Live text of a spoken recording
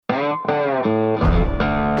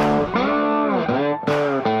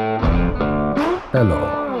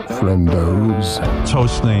Hello, friendos.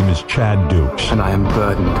 His name is Chad Dukes. And I am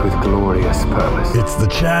burdened with glorious purpose. It's the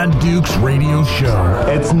Chad Dukes Radio Show.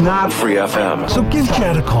 It's not Free FM. So give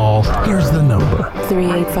Chad a call. Here's the number.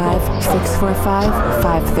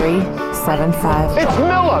 385-645-5375. It's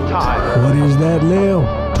Miller time. What is that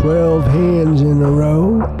now? 12 hands in a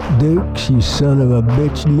row? Dukes, you son of a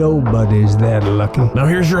bitch, nobody's that lucky. Now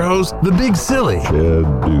here's your host, the Big Silly.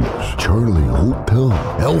 Chad Dukes. Charlie Hotel.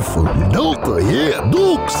 Alpha Delta. Yeah,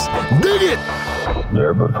 Dukes. Dig it.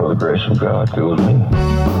 There, but for the grace of God, go with me.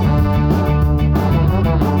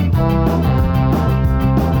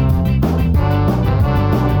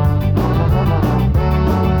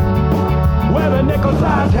 Where the nickel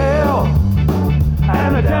size hell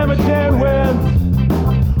and the damage can win.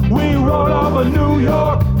 We rolled over New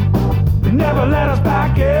York, never let us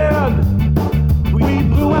back in. We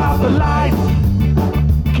blew out the lights,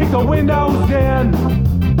 kicked the windows in.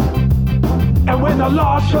 And when the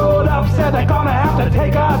law showed up, said they're gonna have to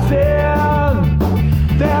take us in.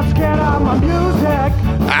 They're scared of my music.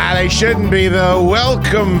 They shouldn't be, though.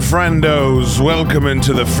 Welcome, friendos. Welcome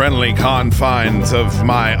into the friendly confines of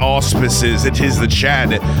my auspices. It is the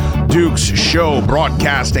Chad Dukes Show,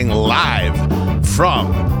 broadcasting live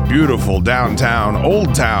from beautiful downtown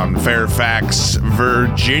Old Town Fairfax,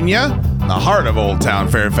 Virginia. The heart of Old Town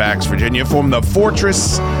Fairfax, Virginia, from the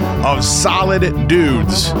Fortress of Solid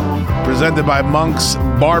Dudes. Presented by Monk's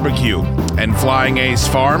Barbecue and Flying Ace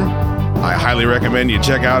Farm. I highly recommend you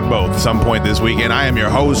check out both some point this weekend. I am your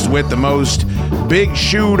host with the most, Big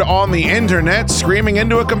Shoed on the internet, screaming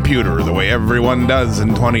into a computer the way everyone does in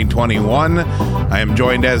 2021. I am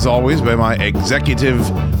joined, as always, by my executive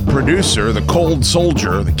producer, the Cold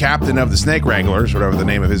Soldier, the captain of the Snake Wranglers, whatever the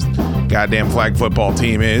name of his goddamn flag football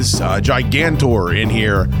team is. Gigantor in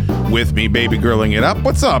here with me, baby girling it up.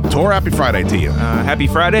 What's up, Tor? Happy Friday to you. Happy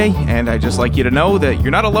Friday, and I'd just like you to know that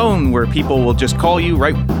you're not alone, where people will just call you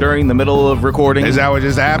right during the middle of recording. Is that what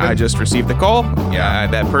just happened? I just received the call. Yeah,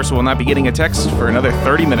 that person will not be getting a text for another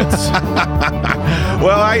 30 minutes.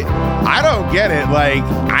 Well, I don't get it. Like,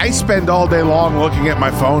 I spend all day long looking at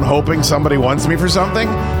my phone hoping somebody wants me for something,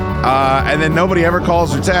 and then nobody ever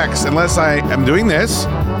calls or texts unless I am doing this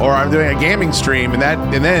or I'm doing a gaming stream, and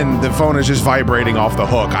then the phone is just vibrating off the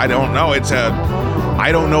hook. I don't know. I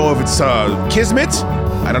don't know if it's Kismet.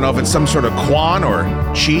 I don't know if it's some sort of Quan or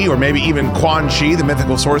Chi, or maybe even Quan Chi, the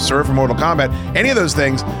mythical sorcerer from Mortal Kombat. Any of those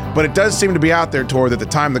things, but it does seem to be out there, Tor, that the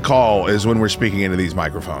time to call is when we're speaking into these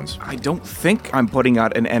microphones. I don't think I'm putting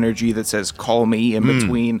out an energy that says call me in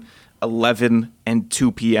between 11 and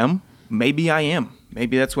 2 p.m. Maybe I am.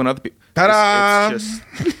 Maybe that's when other people... Ta-da! It's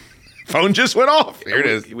just... Phone just went off. Here it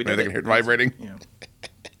is. We They can hear it vibrating. Yeah.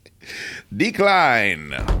 Decline.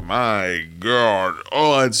 My God.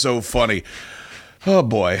 Oh, that's so funny. Oh,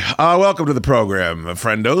 boy. Welcome to the program,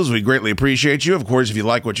 friendos. We greatly appreciate you. Of course, if you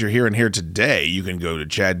like what you're hearing here today, you can go to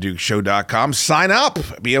ChadDukesShow.com, sign up,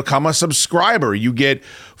 become a subscriber. You get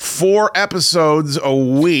 4 episodes a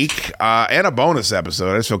week and a bonus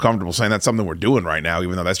episode. I just feel comfortable saying that's something we're doing right now,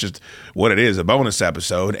 even though that's just what it is, a bonus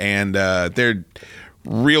episode. And they're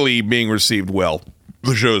really being received well.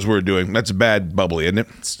 The shows we're doing. That's bad bubbly, isn't it?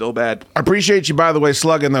 It's still bad. I appreciate you, by the way,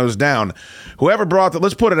 slugging those down. Whoever brought that,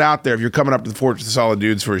 let's put it out there. If you're coming up to the Fortress of Solid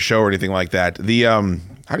Dudes for a show or anything like that, the how do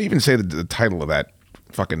you even say the title of that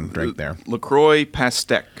fucking drink there? LaCroix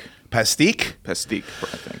Pastek. Pastique? Pastique,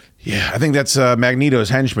 I think. Yeah, I think that's Magneto's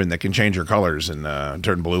henchman that can change your colors and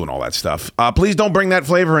turn blue and all that stuff. Please don't bring that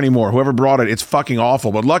flavor anymore. Whoever brought it, it's fucking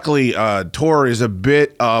awful. But luckily, Tor is a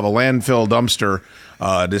bit of a landfill dumpster,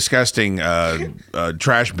 disgusting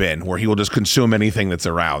trash bin where he will just consume anything that's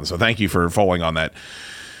around. So thank you for falling on that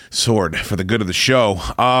sword for the good of the show.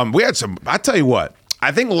 We had some, I tell you what,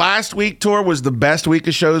 I think last week, Tor, was the best week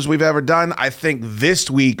of shows we've ever done. I think this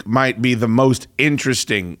week might be the most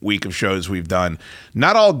interesting week of shows we've done.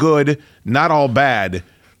 Not all good, not all bad,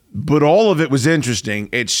 but all of it was interesting.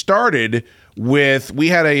 It started with, we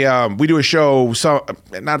do a show, so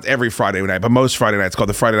not every Friday night, but most Friday nights, called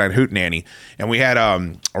the Friday Night Hootenanny. And we had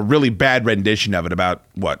a really bad rendition of it about,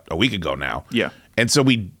 a week ago now. Yeah. And so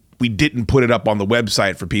we didn't put it up on the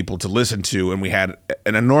website for people to listen to, and we had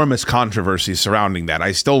an enormous controversy surrounding that.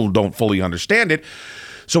 I still don't fully understand it,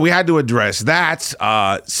 so we had to address that.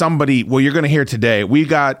 You're going to hear today, we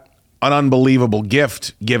got an unbelievable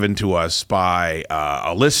gift given to us by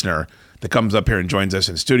a listener that comes up here and joins us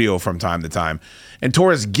in studio from time to time. And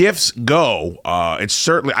Tor's gifts go. It's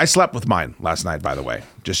certainly, I slept with mine last night, by the way,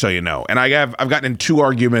 just so you know. And I've gotten in 2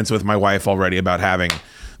 arguments with my wife already about having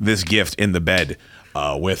this gift in the bed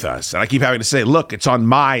with us. And I keep having to say, look, it's on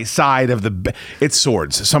my side of the bed. It's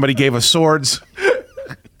swords. Somebody gave us swords.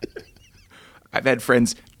 I've had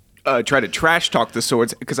friends try to trash talk the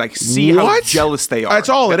swords because I see how What? jealous they are. That's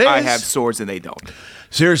all that it I is. have swords and they don't.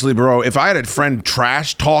 Seriously, bro, if I had a friend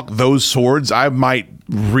trash talk those swords, I might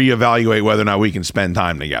reevaluate whether or not we can spend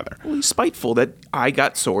time together. Well, he's spiteful that I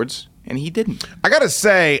got swords and he didn't. I gotta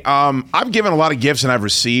say, I've given a lot of gifts and I've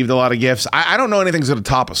received a lot of gifts. I don't know anything's gonna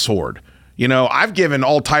top a sword. You know, I've given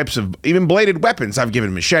all types of, even bladed weapons. I've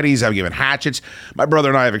given machetes, I've given hatchets. My brother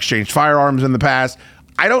and I have exchanged firearms in the past.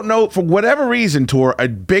 I don't know, for whatever reason, Tor, a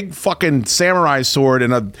big fucking samurai sword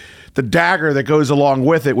and the dagger that goes along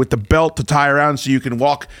with it, with the belt to tie around so you can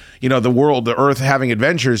walk, the earth having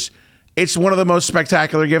adventures. It's one of the most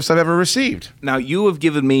spectacular gifts I've ever received. Now, you have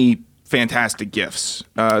given me fantastic gifts.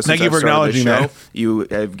 Thank you for acknowledging that. You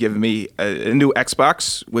have given me a new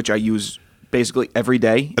Xbox, which I use basically every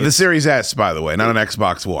day. The Series S, by the way, not an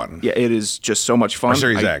Xbox One. Yeah, it is just so much fun. Or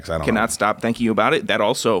Series X, I don't cannot know. stop thanking you about it. That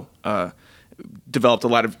also developed a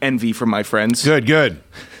lot of envy from my friends. Good.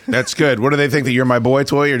 That's good. What do they think, that you're my boy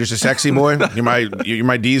toy? You're just a sexy boy? You're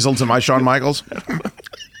my Diesel to my Shawn Michaels?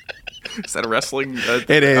 Is that a wrestling? It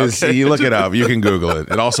is. Okay. You look it up. You can Google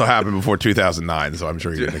it. It also happened before 2009, so I'm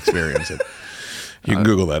sure you can experience it. You can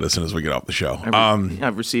Google that as soon as we get off the show.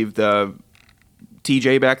 I've received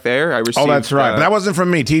TJ back there. I received. Oh, that's right. But that wasn't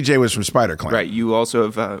from me. TJ was from Spider Clan. Right. You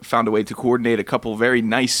also have found a way to coordinate a couple very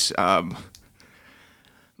nice, not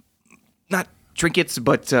trinkets,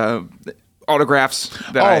 but autographs.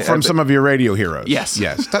 From some of your radio heroes. Yes.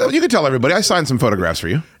 Yes. You can tell everybody. I signed some photographs for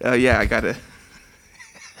you. Yeah, I got it.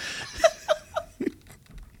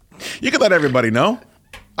 You can let everybody know.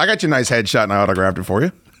 I got your nice headshot and I autographed it for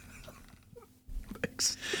you.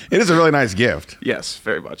 Thanks. It is a really nice gift. Yes,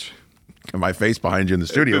 very much. And my face behind you in the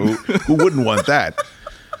studio. Who wouldn't want that?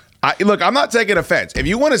 Look, I'm not taking offense. If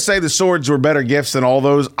you want to say the swords were better gifts than all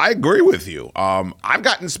those, I agree with you. I've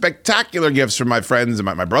gotten spectacular gifts from my friends, and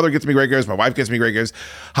my brother gets me great gifts. My wife gets me great gifts.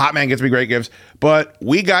 Hot Man gets me great gifts. But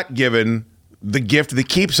we got given the gift that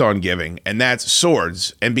keeps on giving, and that's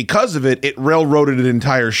swords. And because of it, it railroaded an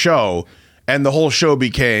entire show, and the whole show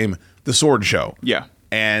became the sword show. Yeah.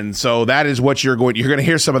 And so that is what you're going to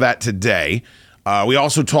hear some of that today. We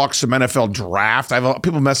also talk some NFL draft.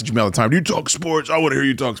 People message me all the time. Do you talk sports? I want to hear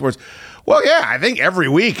you talk sports. Well, yeah, I think every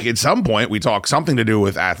week at some point we talk something to do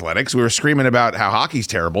with athletics. We were screaming about how hockey's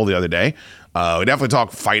terrible the other day. We definitely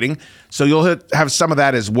talk fighting. So you'll have some of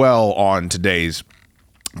that as well on today's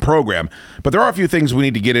program. But there are a few things we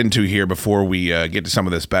need to get into here before we get to some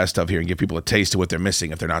of this best stuff here and give people a taste of what they're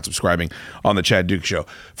missing if they're not subscribing on the Chad Duke Show.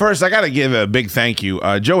 First, I got to give a big thank you.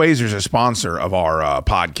 Joe Azer's a sponsor of our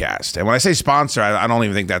podcast. And when I say sponsor, I don't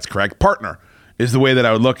even think that's correct. Partner is the way that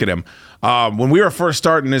I would look at him. When we were first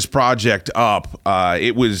starting this project up,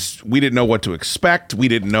 we didn't know what to expect. We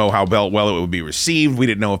didn't know how well it would be received. We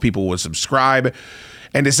didn't know if people would subscribe.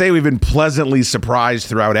 And to say we've been pleasantly surprised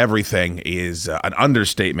throughout everything is an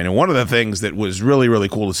understatement. And one of the things that was really, really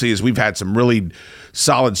cool to see is we've had some really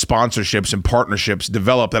solid sponsorships and partnerships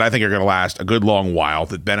develop that I think are going to last a good long while,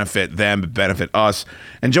 that benefit them, benefit us.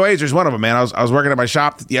 And Joe Azer's one of them, man. I was working at my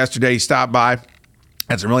shop yesterday. He stopped by.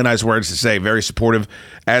 Had some really nice words to say. Very supportive.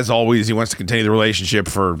 As always, he wants to continue the relationship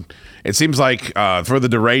for, it seems like, for the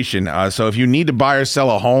duration. So if you need to buy or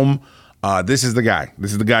sell a home, this is the guy.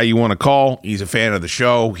 This is the guy you want to call. He's a fan of the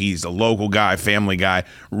show. He's a local guy, family guy,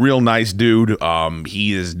 real nice dude.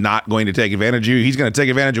 He is not going to take advantage of you. He's going to take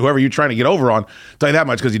advantage of whoever you're trying to get over on. I'll tell you that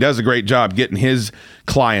much, because he does a great job getting his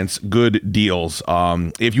clients good deals.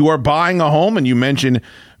 If you are buying a home and you mention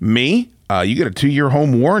me, you get a 2-year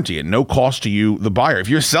home warranty at no cost to you, the buyer. If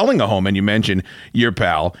you're selling a home and you mention your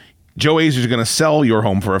pal, Joe Azer is going to sell your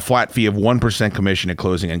home for a flat fee of 1% commission at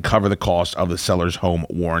closing and cover the cost of the seller's home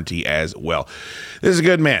warranty as well. This is a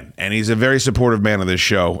good man, and he's a very supportive man of this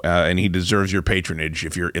show, and he deserves your patronage.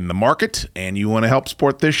 If you're in the market and you want to help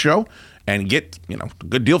support this show and get a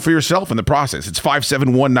good deal for yourself in the process, it's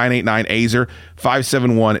 571-989-AZER,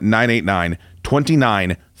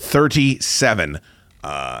 571-989-2937.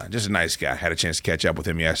 Just a nice guy. Had a chance to catch up with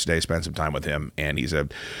him yesterday, spend some time with him, and he's a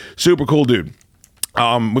super cool dude.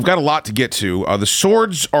 We've got a lot to get to. The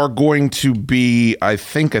swords are going to be, I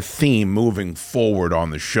think, a theme moving forward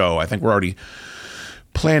on the show. I think we're already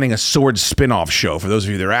planning a sword spin-off show, for those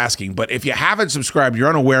of you that are asking. But if you haven't subscribed, you're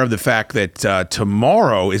unaware of the fact that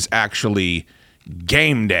tomorrow is actually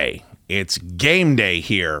game day. It's game day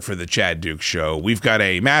here for the Chad Duke Show. We've got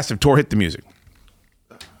a massive tour. Hit the music.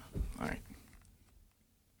 All right.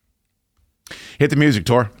 Hit the music,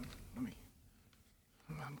 Tor.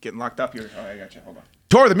 Getting locked up here. Oh, I got you. Hold on.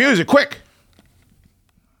 Tor, the music, quick.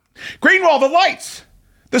 Greenwall, the lights.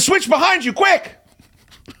 The switch behind you, quick.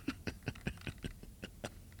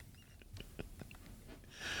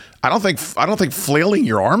 I don't think flailing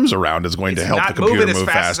your arms around is going to help the computer move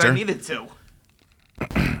faster. As I needed to.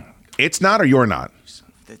 It's not, or you're not.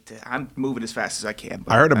 I'm moving as fast as I can.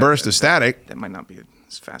 I heard a burst of static. That might not be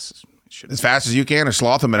as fast as it should. As fast as you can, or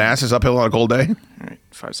sloth and asses uphill on a cold day. All right,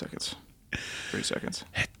 5 seconds. 3 seconds.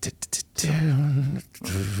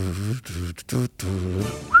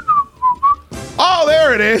 Oh,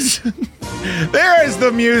 there it is. There is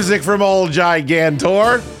the music from old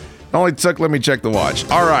Gigantor. Only took, let me check the watch.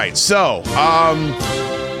 All right, so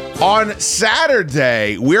on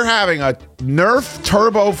Saturday, we're having a Nerf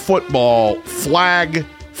Turbo Football flag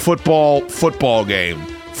football game.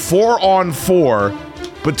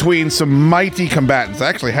 4-on-4 between some mighty combatants. I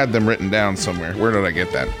actually had them written down somewhere. Where did I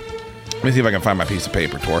get that? Let me see if I can find my piece of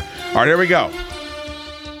paper, Tor. All right, here we go.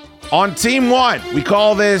 On Team 1, we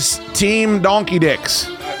call this Team Donkey Dicks.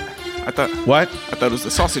 I thought it was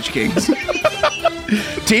the Sausage Kings.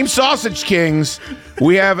 Team Sausage Kings,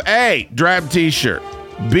 we have A, Drab T-shirt,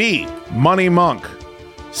 B, Money Monk,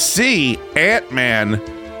 C, Ant-Man,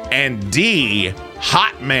 and D,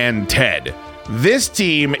 Hot Man Ted. This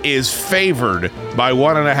team is favored by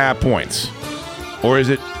 1.5 points. Or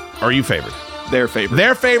are you favored? They're favored.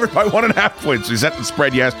 They're favored by 1.5 points. We set the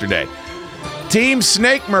spread yesterday. Team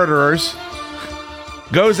Snake Murderers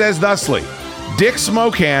goes as thusly: Dick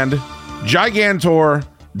Smokehand, Gigantor,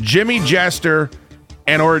 Jimmy Jester,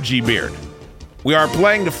 and Orgy Beard. We are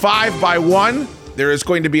playing to 5-by-1. There is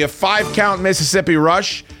going to be a 5-count Mississippi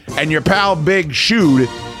Rush, and your pal Big Shoot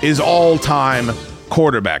is all-time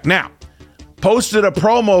quarterback. Now, posted a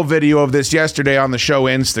promo video of this yesterday on the show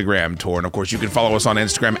Instagram, Tor, and of course you can follow us on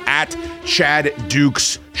Instagram at Chad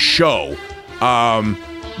Dukes Show.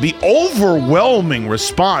 The overwhelming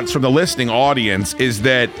response from the listening audience is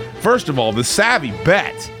that, first of all, the savvy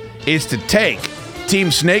bet is to take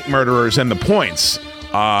Team Snake Murderers and the points.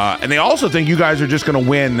 And they also think you guys are just going to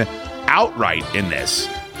win outright in this.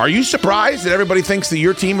 Are you surprised that everybody thinks that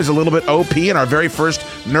your team is a little bit OP in our very first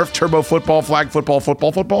Nerf Turbo Football flag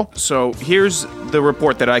football? So here's the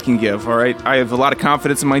report that I can give, all right? I have a lot of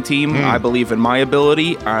confidence in my team. I believe in my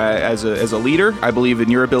ability as a leader. I believe in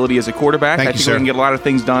your ability as a quarterback. I think we can get a lot of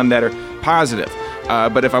things done that are positive.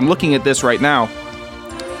 But if I'm looking at this right now,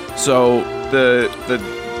 so the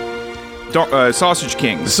Sausage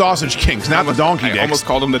Kings. The Sausage Kings, not the Donkey Dicks. I almost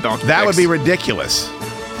called them the Donkey Dicks. That would be ridiculous.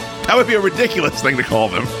 That would be a ridiculous thing to call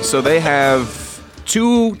them. So they have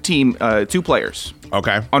two players.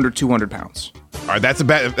 Okay. Under 200 pounds. All right, that's a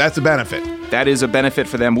benefit. That is a benefit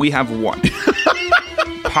for them. We have one.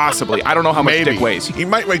 Possibly. I don't know how much Dick weighs. He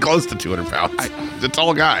might weigh close to 200 pounds. He's a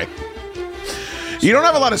tall guy. You don't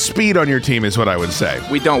have a lot of speed on your team, is what I would say.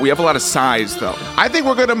 We don't. We have a lot of size, though. I think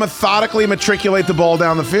we're going to methodically matriculate the ball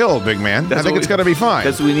down the field, big man. I think it's going to be fine.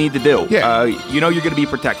 That's what we need to do. Yeah. You're going to be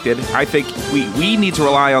protected. I think we need to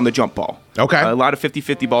rely on the jump ball. Okay. A lot of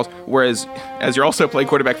 50-50 balls, whereas as you're also playing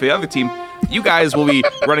quarterback for the other team, you guys will be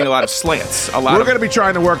running a lot of slants. We're going to be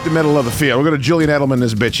trying to work the middle of the field. We're going to Julian Edelman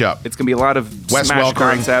this bitch up. It's going to be a lot of Wes smash Welker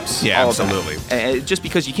concepts. Yeah, all absolutely. Of that. Just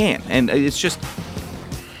because you can. And it's just,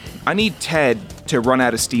 I need Ted to run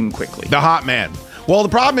out of steam quickly. The hot man. Well, the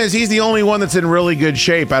problem is he's the only one that's in really good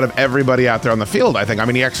shape out of everybody out there on the field, I think. I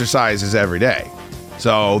mean, he exercises every day.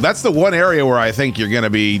 So that's the one area where I think you're going to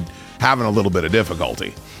be having a little bit of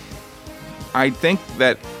difficulty. I think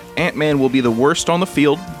that Ant-Man will be the worst on the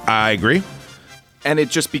field. I agree. And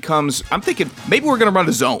it just becomes, I'm thinking, maybe we're going to run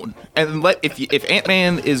a zone. And if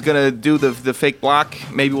Ant-Man is going to do the fake block,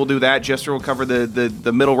 maybe we'll do that. Jester will cover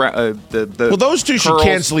the middle round. Well, those two should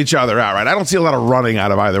cancel each other out, right? I don't see a lot of running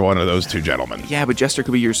out of either one of those two gentlemen. Yeah, but Jester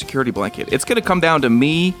could be your security blanket. It's going to come down to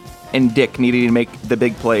me and Dick needing to make the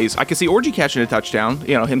big plays. I can see Orgy catching a touchdown,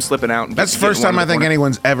 him slipping out. That's the first time I think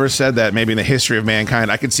anyone's ever said that, maybe in the history of mankind.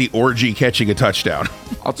 I could see Orgy catching a touchdown.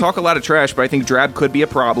 I'll talk a lot of trash, but I think Drab could be a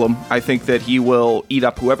problem. I think that he will eat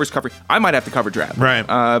up whoever's covering. I might have to cover Drab. Right.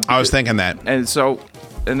 I was thinking that.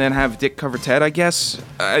 And then have Dick cover Ted, I guess.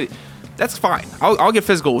 That's fine. I'll get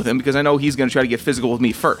physical with him because I know he's going to try to get physical with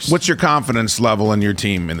me first. What's your confidence level in your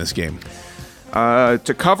team in this game?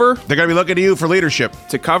 To cover, they're going to be looking to you for leadership.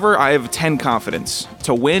 To cover, I have 10 confidence.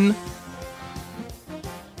 To win,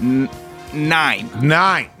 9.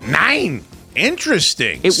 9.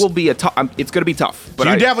 Interesting. It will be it's going to be tough. But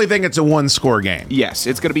so you definitely think it's a one-score game? Yes,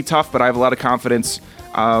 it's going to be tough, but I have a lot of confidence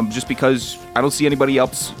just because I don't see anybody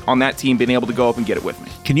else on that team being able to go up and get it with me.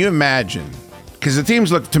 Can you imagine? Because the teams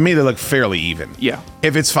look fairly even. Yeah.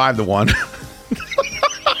 If it's 5-1.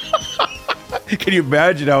 Can you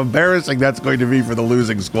imagine how embarrassing that's going to be for the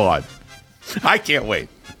losing squad? I can't wait.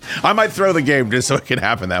 I might throw the game just so it can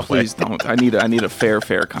happen that way. Please don't. I need a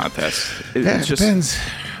fair contest. It just depends.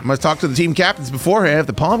 I'm going to talk to the team captains beforehand. If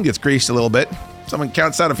the palm gets greased a little bit, someone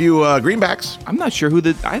counts out a few greenbacks. I'm not sure who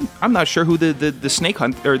the snake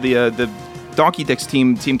hunt or the Donkey Dicks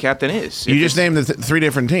team captain is. You just named the three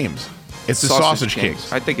different teams. It's the Sausage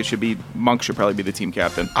Kings. I think it should be Monk should probably be the team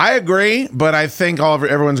captain. I agree, but I think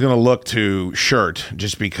everyone's going to look to Shirt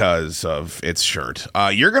just because of its shirt.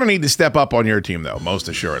 You're going to need to step up on your team, though, most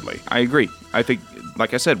assuredly. I agree. I think,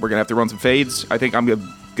 like I said, we're going to have to run some fades. I think I'm going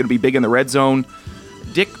to be big in the red zone.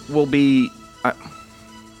 Dick will be...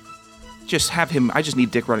 just have him... I just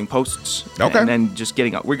need Dick running posts. Okay. And then just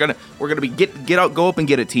getting up. We're gonna be get out, go up and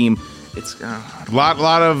get a team. It's a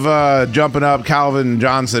lot of jumping up, Calvin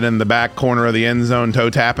Johnson in the back corner of the end zone, toe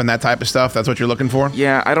tapping, that type of stuff. That's what you're looking for?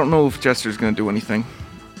 Yeah, I don't know if Jester's going to do anything.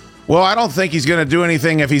 Well, I don't think he's going to do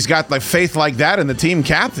anything if he's got like faith like that in the team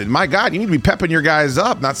captain. My God, you need to be pepping your guys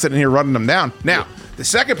up, not sitting here running them down. Now, the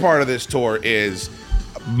second part of this tour is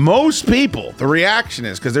most people, the reaction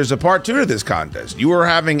is, because there's a part 2 to this contest. You are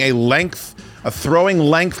having a throwing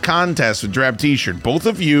length contest with Drab T-shirt. Both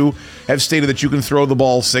of you have stated that you can throw the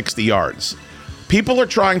ball 60 yards. People are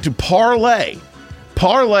trying to parlay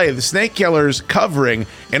the Snake Killers covering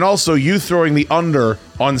and also you throwing the under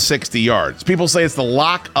on 60 yards. People say it's the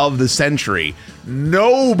lock of the century.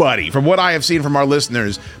 Nobody, from what I have seen from our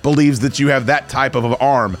listeners, believes that you have that type of an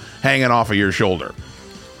arm hanging off of your shoulder.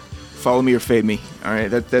 Follow me or fade me. All right,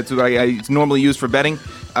 that's what I normally use for betting.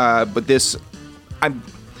 But this,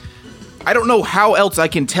 I don't know how else I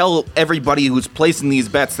can tell everybody who's placing these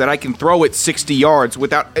bets that I can throw it 60 yards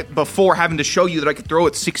before having to show you that I can throw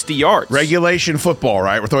it 60 yards. Regulation football,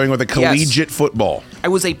 right? We're throwing with a collegiate football. I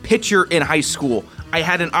was a pitcher in high school. I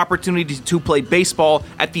had an opportunity to play baseball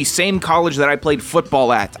at the same college that I played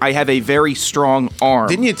football at. I have a very strong arm.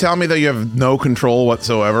 Didn't you tell me that you have no control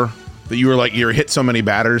whatsoever? That you were hit so many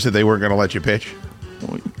batters that they weren't going to let you pitch?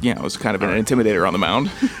 Well, yeah, I was kind of an intimidator on the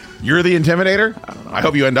mound. You're the Intimidator? I don't know. I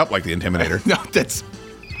hope you end up like the Intimidator. No, that's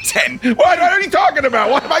 10. What are you talking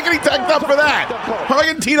about? Why am I getting tagged up for that? Why am I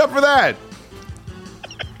getting teed up for that?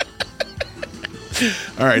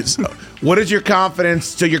 All right, so what is your confidence?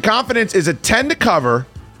 So your confidence is a 10 to cover,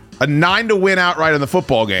 a 9 to win outright in the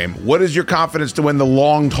football game. What is your confidence to win the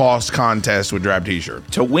long toss contest with Drab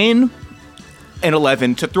T-shirt? To win an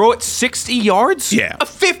 11, to throw it 60 yards? Yeah. A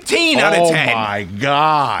 15 out of 10. Oh, my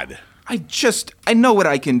God. I know what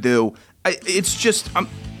I can do. I could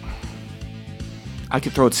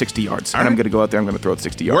throw it 60 yards, and I'm going to go out there, I'm going to throw it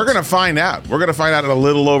 60 yards. We're going to find out. We're going to find out in a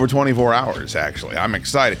little over 24 hours, actually. I'm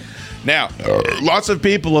excited. Now, lots of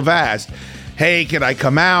people have asked, hey, can I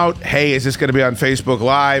come out? Hey, is this going to be on Facebook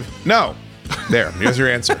Live? No. Here's your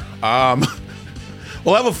answer.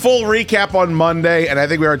 We'll have a full recap on Monday, and I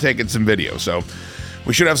think we are taking some video, so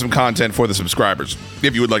we should have some content for the subscribers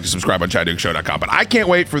if you would like to subscribe on ChadDukeShow.com. But I can't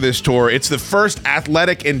wait for this tour. It's the first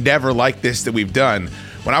athletic endeavor like this that we've done.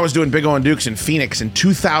 When I was doing Big O and Dukes in Phoenix in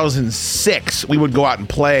 2006, we would go out and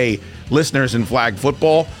play listeners in flag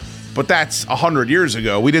football. But that's 100 years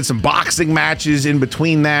ago. We did some boxing matches in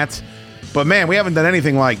between that. But, man, we haven't done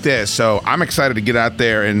anything like this. So I'm excited to get out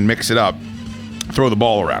there and mix it up, throw the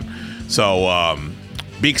ball around. So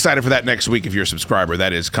be excited for that next week if you're a subscriber.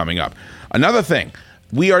 That is coming up. Another thing.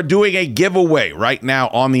 We are doing a giveaway right now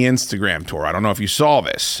on the Instagram tour. I don't know if you saw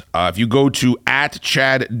this. If you go to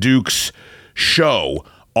 @ChadDukesShow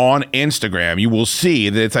on Instagram, you will see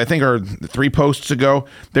that it's, I think, 3 posts ago,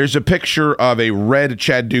 there's a picture of a red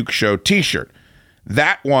Chad Duke Show t-shirt.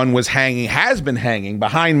 That one has been hanging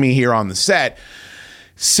behind me here on the set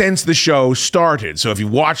since the show started. So if you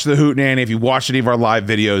watched the Hootenanny, if you watched any of our live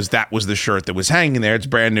videos, that was the shirt that was hanging there. It's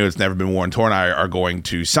brand new. It's never been worn. Tor and I are going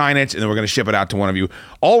to sign it, and then we're going to ship it out to one of you.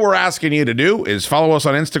 All we're asking you to do is follow us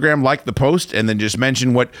on Instagram, like the post, and then just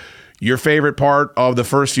mention what your favorite part of the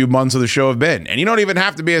first few months of the show have been. And you don't even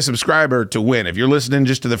have to be a subscriber to win. If you're listening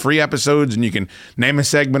just to the free episodes and you can name a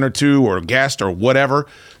segment or two or a guest or whatever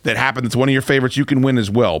that happened that's one of your favorites, you can win as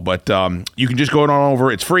well. But you can just go on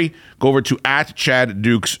over. It's free. Go over to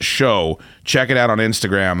 @ChadDukesShow. Check it out on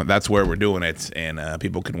Instagram. That's where we're doing it. And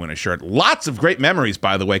people can win a shirt. Lots of great memories,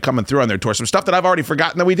 by the way, coming through on their tour. Some stuff that I've already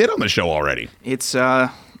forgotten that we did on the show already. It's...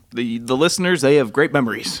 The listeners, they have great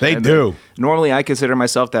memories. They do. Normally, I consider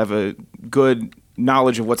myself to have a good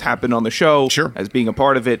knowledge of what's happened on the show. Sure. As being a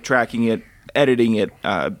part of it, tracking it, editing it,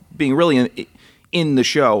 being really in the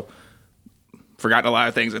show. Forgotten a lot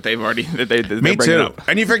of things that they've already they're Me bringing too. up.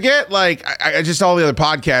 And you forget, like, I just all the other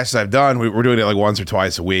podcasts I've done. We're doing it like once or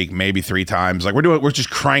twice a week, maybe 3 times. Like we're just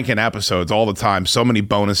cranking episodes all the time. So many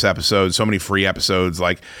bonus episodes, so many free episodes.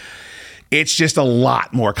 Like, It's just a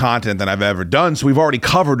lot more content than I've ever done. So we've already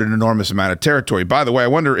covered an enormous amount of territory. By the way, I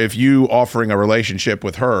wonder if you offering a relationship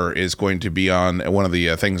with her is going to be on one of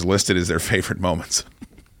the things listed as their favorite moments.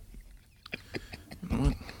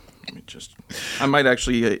 I might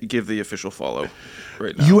actually give the official follow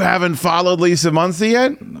right now. You haven't followed Lisa Muncy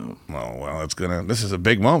yet? No. Oh, well, this is a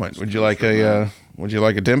big moment. Would you like a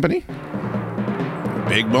timpani?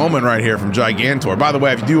 Big moment right here from Gigantor. By the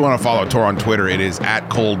way, if you do want to follow Tor on Twitter, it is at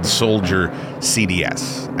Cold Soldier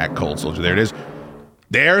CDS. At Cold Soldier. There it is.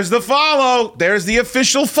 There's the follow. There's the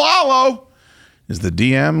official follow. Is the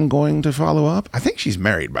DM going to follow up? I think she's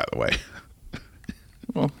married, by the way.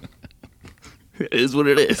 Well, it is what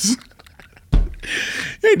it is.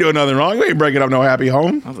 You ain't doing nothing wrong. You ain't breaking up no happy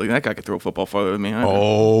home. I was like, that guy could throw a football farther than me.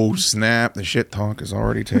 Oh, snap. The shit talk is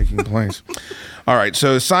already taking place. All right,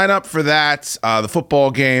 so sign up for that. The football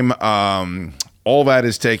game, all that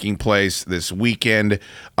is taking place this weekend.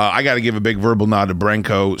 I got to give a big verbal nod to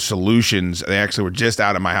Brenco Solutions. They actually were just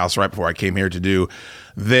out of my house right before I came here to do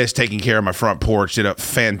this, taking care of my front porch. Did a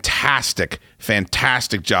fantastic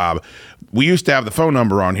job. We used to have the phone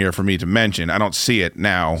number on here for me to mention. I don't see it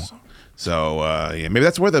now. So, yeah, maybe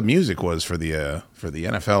that's where the music was for the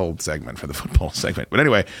NFL segment, for the football segment. But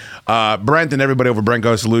anyway, Brent and everybody over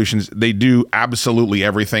Brenco Solutions, they do absolutely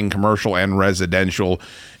everything commercial and residential.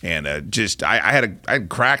 And I had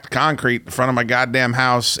cracked concrete in front of my goddamn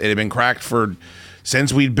house. It had been cracked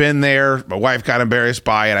since we'd been there. My wife got embarrassed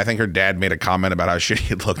by it. I think her dad made a comment about how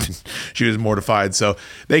shitty it looked, and she was mortified. So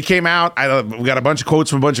they came out. We got a bunch of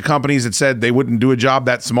quotes from a bunch of companies that said they wouldn't do a job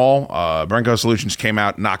that small. Brenco Solutions came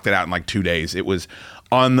out, knocked it out in like 2 days. It was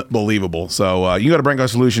unbelievable. So you go to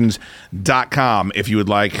BrencoSolutions.com if you would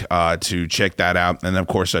like to check that out. And then, of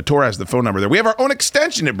course, Tor has the phone number there. We have our own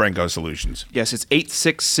extension at Brenco Solutions. Yes, it's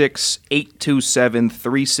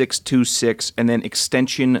 866-827-3626, and then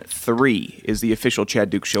extension 3 is the official Chad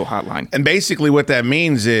Dukes Show hotline. And basically what that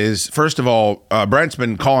means is, first of all, Brent's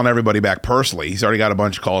been calling everybody back personally. He's already got a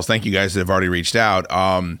bunch of calls. Thank you guys that have already reached out.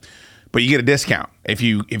 But you get a discount. If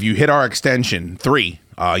you hit our extension 3,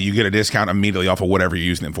 you get a discount immediately off of whatever you're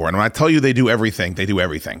using them for. And when I tell you they do everything, they do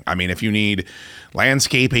everything. I mean, if you need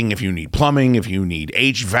landscaping, if you need plumbing, if you need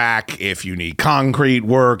HVAC, if you need concrete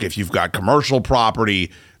work, if you've got commercial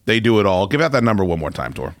property, they do it all. Give out that number one more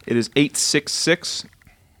time, Tor. It is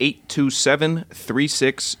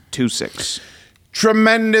 866-827-3626.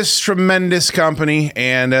 Tremendous company,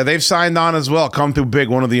 and they've signed on as well. Come Through Big,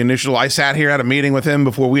 one of the initial. I sat here at a meeting with him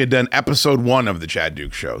before we had done episode 1 of the Chad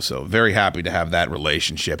Dukes Show, so very happy to have that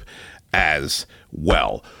relationship as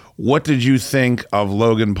well. What did you think of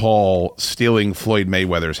Logan Paul stealing Floyd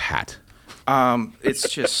Mayweather's hat? It's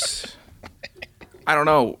just, I don't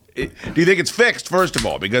know. Do you think it's fixed, first of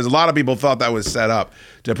all? Because a lot of people thought that was set up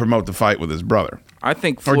to promote the fight with his brother. I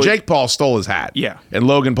think Jake Paul stole his hat. Yeah. And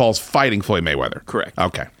Logan Paul's fighting Floyd Mayweather. Correct.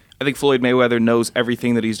 Okay. I think Floyd Mayweather knows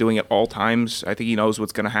everything that he's doing at all times. I think he knows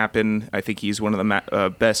what's going to happen. I think he's one of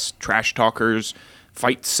the best trash talkers,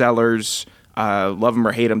 fight sellers, love him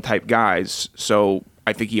or hate him type guys. So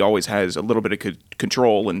I think he always has a little bit of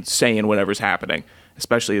control and say in whatever's happening,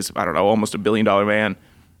 especially as, I don't know, almost $1 billion man.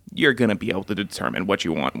 You're going to be able to determine what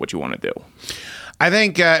you want to do. I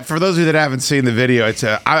think for those of you that haven't seen the video, it's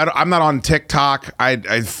I'm not on TikTok. I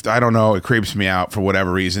don't know. It creeps me out for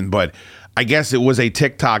whatever reason, but I guess it was a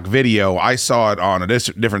TikTok video. I saw it on a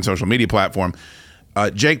different social media platform.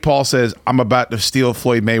 Jake Paul says, "I'm about to steal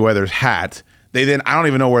Floyd Mayweather's hat." They then, I don't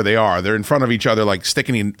even know where they are. They're in front of each other, like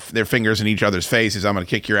sticking their fingers in each other's faces. "I'm going to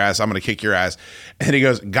kick your ass. I'm going to kick your ass." And he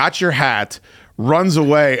goes, "Got your hat." Runs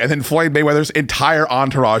away, and then Floyd Mayweather's entire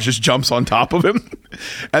entourage just jumps on top of him.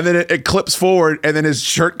 And then it clips forward, and then his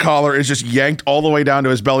shirt collar is just yanked all the way down to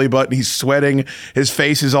his belly button. He's sweating. His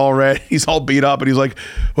face is all red. He's all beat up, and he's like,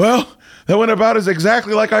 "Well, that went about as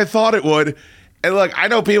exactly like I thought it would." And look, I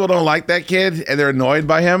know people don't like that kid, and they're annoyed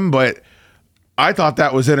by him, but I thought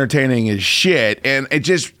that was entertaining as shit. And it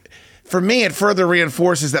just, for me, it further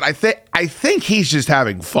reinforces that I think he's just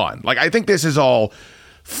having fun. Like, I think this is all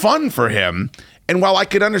fun for him. And while I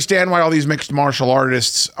could understand why all these mixed martial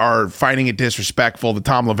artists are finding it disrespectful, the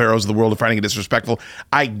Tom Laveros of the world are finding it disrespectful,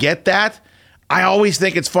 I get that. I always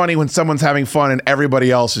think it's funny when someone's having fun and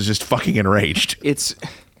everybody else is just fucking enraged. It's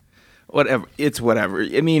whatever.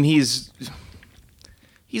 I mean, he's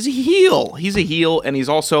a heel. He's a heel, and he's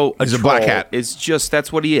also a black hat. It's just,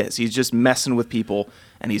 that's what he is. He's just messing with people.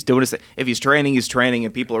 And he's doing his thing. If he's training,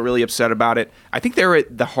 and people are really upset about it. I think they're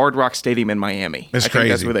at the Hard Rock Stadium in Miami. That's I crazy.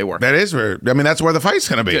 think that's where they were. That is where, I mean, that's where the fight's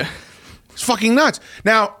going to be. Yeah. It's fucking nuts.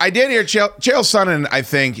 Now, I did hear Chael Sonnen, I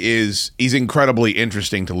think, he's incredibly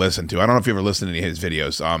interesting to listen to. I don't know if you ever listened to any of his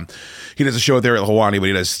videos. He does a show there at Hawani, but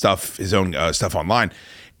he does his own stuff online.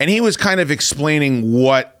 And he was kind of explaining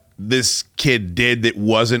what this kid did that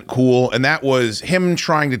wasn't cool, and that was him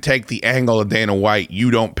trying to take the angle of Dana White. You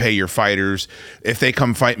don't pay your fighters. If they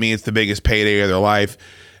come fight me, it's the biggest payday of their life.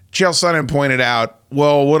 Chael Sonnen pointed out,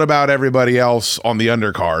 well, what about everybody else on the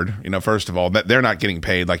undercard? First of all, that they're not getting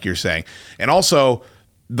paid like you're saying. And also,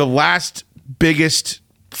 the last biggest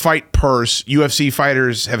fight purse UFC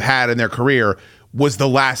fighters have had in their career was the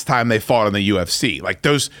last time they fought in the UFC. Like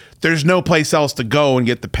there's no place else to go and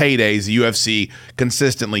get the paydays the UFC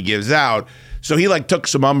consistently gives out. So he took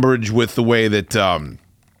some umbrage with the way that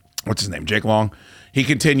what's his name, Jake Long, he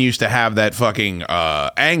continues to have that fucking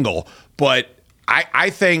angle. But I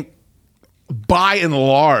think by and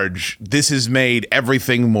large, this has made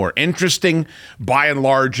everything more interesting. By and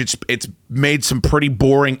large, it's made some pretty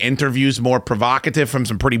boring interviews more provocative from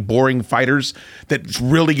some pretty boring fighters that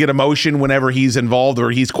really get emotion whenever he's involved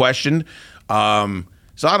or he's questioned.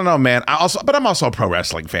 So I don't know, man. But I'm also a pro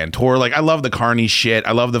wrestling fan. I love the carny shit.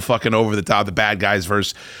 I love the fucking over the top, the bad guys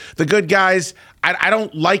versus the good guys. I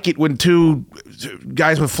don't like it when two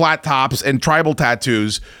guys with flat tops and tribal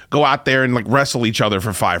tattoos go out there and wrestle each other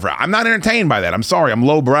for 5 rounds. I'm not entertained by that. I'm sorry. I'm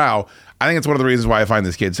lowbrow. I think it's one of the reasons why I find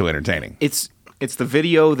this kid so entertaining. It's the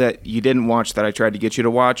video that you didn't watch that I tried to get you to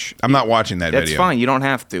watch. I'm not watching that video. That's fine. You don't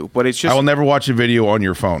have to. But it's just. I will never watch a video on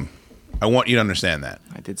your phone. I want you to understand that.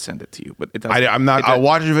 I did send it to you, but it doesn't. I'm not. I'll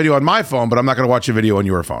watch a video on my phone, but I'm not going to watch a video on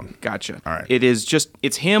your phone. Gotcha. All right.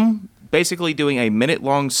 It's him basically doing a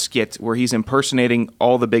minute-long skit where he's impersonating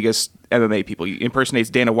all the biggest MMA people. He impersonates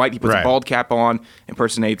Dana White. He puts a bald cap on.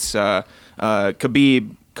 Impersonates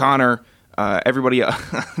Khabib, Conor, everybody,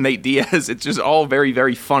 Nate Diaz. It's just all very,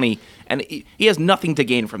 very funny, and he has nothing to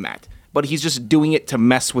gain from that. But he's just doing it to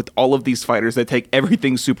mess with all of these fighters that take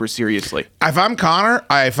everything super seriously. If I'm Conor,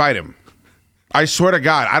 I fight him. I swear to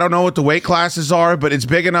God, I don't know what the weight classes are, but it's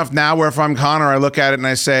big enough now where if I'm Conor, I look at it and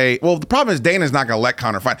I say, well, the problem is Dana's not going to let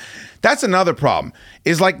Conor fight. That's another problem.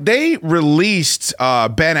 Is they released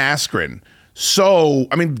Ben Askren. So,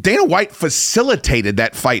 Dana White facilitated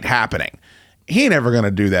that fight happening. He ain't ever going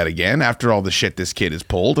to do that again after all the shit this kid has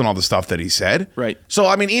pulled and all the stuff that he said. Right. So,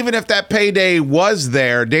 even if that payday was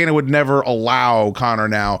there, Dana would never allow Conor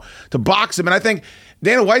now to box him. And I think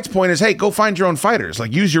Dana White's point is, hey, go find your own fighters.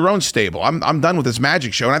 Use your own stable. I'm done with this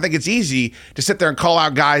magic show. And I think it's easy to sit there and call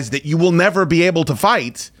out guys that you will never be able to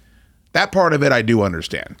fight. That part of it I do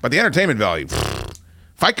understand. But the entertainment value,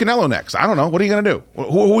 fight Canelo next. I don't know. What are you going to do?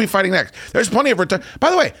 Who are we fighting next? There's plenty of return. By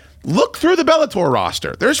the way, look through the Bellator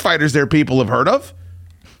roster. There's fighters there people have heard of.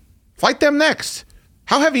 Fight them next.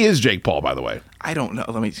 How heavy is Jake Paul, by the way? I don't know.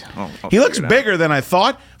 He looks bigger than I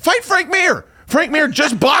thought. Fight Frank Mir. Frank Mir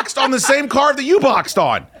just boxed on the same card that you boxed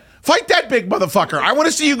on. Fight that big motherfucker. I want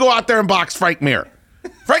to see you go out there and box Frank Mir.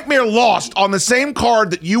 Frank Mir lost on the same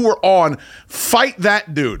card that you were on. Fight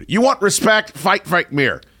that dude. You want respect? Fight Frank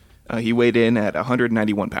Mir. He weighed in at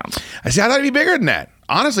 191 pounds. I thought he'd be bigger than that.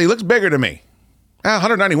 Honestly, he looks bigger to me.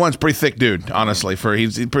 191 is a pretty thick dude, honestly.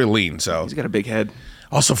 He's pretty lean. So he's got a big head.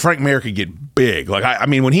 Also, Frank Mir could get big.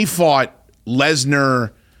 When he fought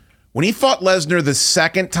Lesnar... When he fought Lesnar the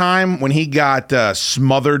second time, when he got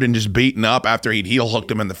smothered and just beaten up after he'd heel hooked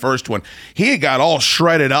him in the first one, he got all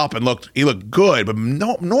shredded up and looked good. But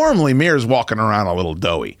normally Mir's walking around a little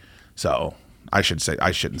doughy. So I shouldn't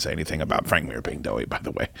say anything about Frank Mir being doughy, by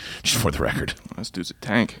the way, just for the record. This dude's a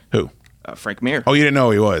tank. Who? Frank Mir. Oh, you didn't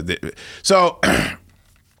know who he was. So,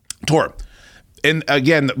 Tor. And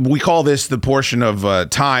again, we call this the portion of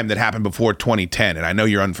time that happened before 2010, and I know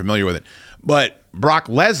you're unfamiliar with it, but Brock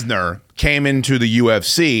Lesnar came into the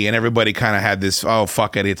UFC, and everybody kind of had this, oh,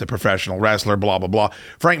 fuck it, it's a professional wrestler, blah, blah, blah.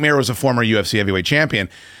 Frank Mir was a former UFC heavyweight champion.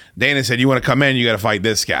 Dana said, you want to come in, you got to fight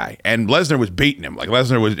this guy. And Lesnar was beating him.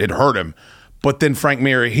 It hurt him. But then Frank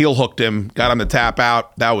Mir heel hooked him, got him to tap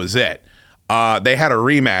out. That was it. They had a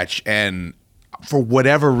rematch, and for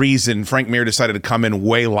whatever reason, Frank Mir decided to come in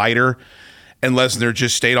way lighter, and Lesnar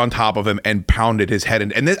just stayed on top of him and pounded his head.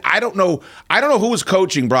 And this, I don't know who was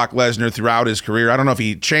coaching Brock Lesnar throughout his career. I don't know if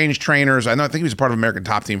he changed trainers. I think he was a part of American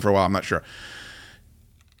Top Team for a while. I'm not sure.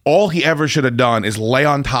 All he ever should have done is lay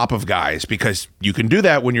on top of guys, because you can do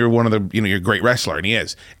that when you're one of the, you're a great wrestler, and he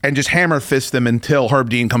is, and just hammer fist them until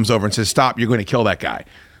Herb Dean comes over and says, stop, you're going to kill that guy.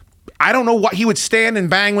 I don't know what he would stand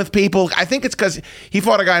and bang with people. I think it's because he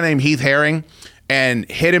fought a guy named Heath Herring and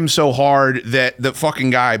hit him so hard that the fucking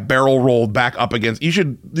guy barrel rolled back up against. You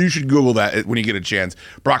should Google that when you get a chance.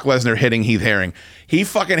 Brock Lesnar hitting Heath Herring. He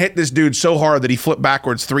fucking hit this dude so hard that he flipped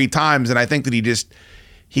backwards 3 times, and I think that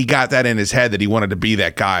he got that in his head that he wanted to be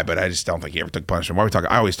that guy, but I just don't think he ever took punishment. Why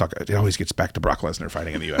are we talking? It always gets back to Brock Lesnar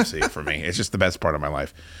fighting in the UFC for me. It's just the best part of my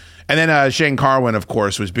life. And then Shane Carwin, of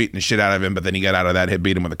course, was beating the shit out of him, but then he got out of that. He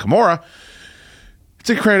beat him with a Kimura. It's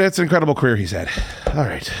an incredible career he's had. All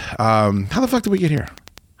right. How the fuck did we get here?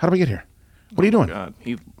 How did we get here? What are you doing? God.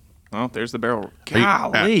 There's the barrel.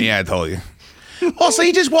 Golly. Yeah, I told you. Also,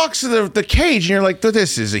 he just walks to the cage, and you're like,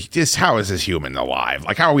 how is this human alive?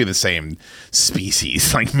 Like, how are we the same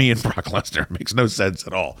species? Like me and Brock Lesnar. It makes no sense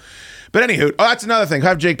at all. But anywho, that's another thing.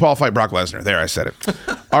 Have Jake Paul fight Brock Lesnar. There, I said it.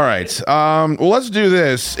 All right. Well, let's do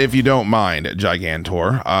this, if you don't mind,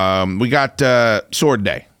 Gigantor. We got Sword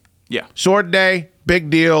Day. Yeah. Sword Day. Big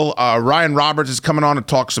deal. Ryan Roberts is coming on to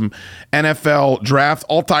talk some NFL draft,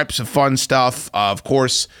 all types of fun stuff. Of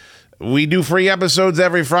course, we do free episodes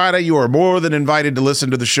every Friday. You are more than invited to listen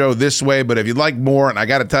to the show this way, but if you'd like more, and I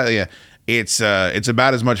got to tell you, it's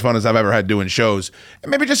about as much fun as I've ever had doing shows. And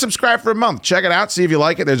maybe just subscribe for a month. Check it out. See if you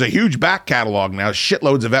like it. There's a huge back catalog now.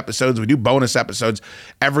 Shitloads of episodes. We do bonus episodes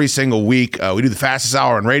every single week. We do the fastest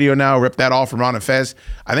hour on radio now. Rip that off from Ron and Fez.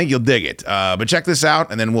 I think you'll dig it. But check this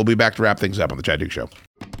out, and then we'll be back to wrap things up on the Chad Duke Show.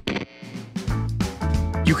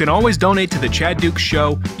 You can always donate to the Chad Duke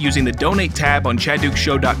Show using the Donate tab on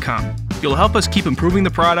ChadDukeShow.com. You'll help us keep improving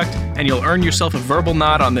the product, and you'll earn yourself a verbal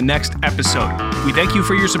nod on the next episode. We thank you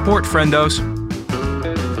for your support, friendos.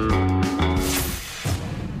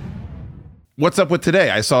 What's up with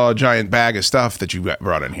today? I saw a giant bag of stuff that you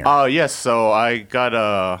brought in here. Yes. So I got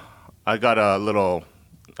a little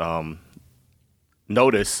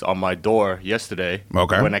notice on my door yesterday.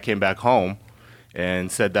 Okay. When I came back home,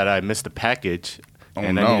 and said that I missed a package. I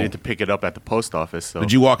needed to pick it up at the post office. So.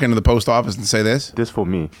 Did you walk into the post office and say this? This for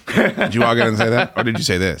me. Did you walk in and say that? Or did you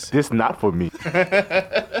say this? This not for me.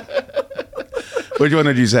 Which one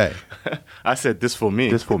did you say? I said this for me.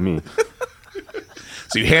 This for me.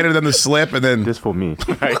 So you handed them the slip and then... This for me.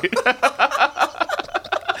 Right.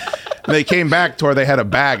 They came back to where they had a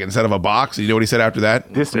bag instead of a box. You know what he said after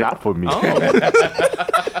that? This not for me.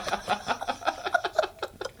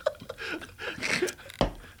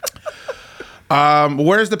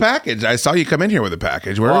 Where's the package? I saw you come in here with a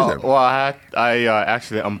package. Where is it? Well, I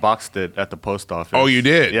actually unboxed it at the post office. Oh, you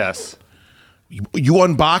did? Yes. You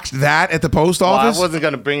unboxed that at the post office? Well, I wasn't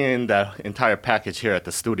gonna bring in that entire package here at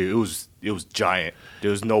the studio. It was giant.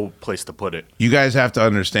 There was no place to put it. You guys have to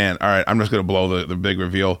understand. All right, I'm just gonna blow the big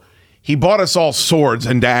reveal. He bought us all swords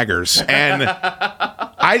and daggers, and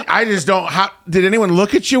I just don't. Did anyone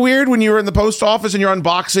look at you weird when you were in the post office and you're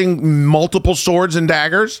unboxing multiple swords and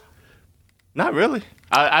daggers? Not really.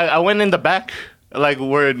 I went in the back, like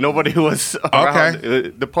where nobody was around. Okay.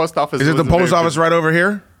 The post office. Is it the post office right over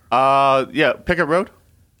here? Yeah, Pickett Road.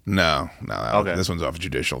 No. Okay. This one's off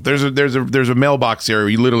Judicial. There's a mailbox here where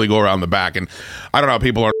you literally go around the back, and I don't know how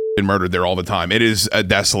people are murdered there all the time. It is a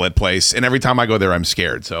desolate place, and every time I go there, I'm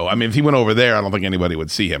scared. So, I mean, if he went over there, I don't think anybody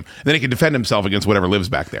would see him. Then he could defend himself against whatever lives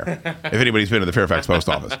back there. If anybody's been to the Fairfax post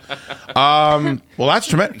office. Well, that's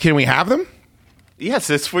tremendous. Can we have them?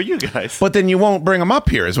 Yes, it's for you guys. But then you won't bring them up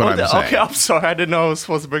here, is what I'm saying. Okay, I'm sorry. I didn't know I was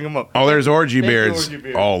supposed to bring them up. Oh, there's orgy beards.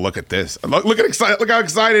 Oh, look at this. Look how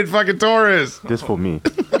excited fucking Tor is. This for me.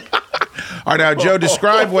 All right, now, Joe,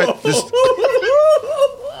 describe what this...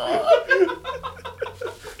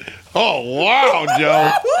 Oh, wow,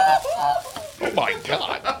 Joe. Oh, my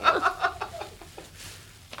God.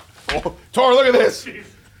 Oh, Tor, look at this.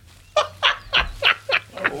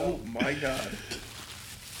 Oh, my God.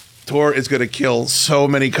 Tor is going to kill so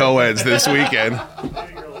many co-eds this weekend.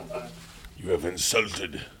 You have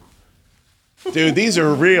insulted. Dude, these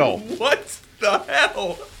are real. What the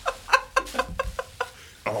hell?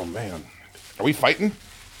 Oh, man. Are we fighting?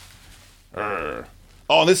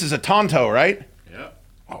 Oh, this is a Tonto, right? Yeah.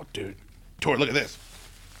 Oh, dude. Tor, look at this.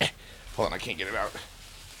 Hold on, I can't get it out.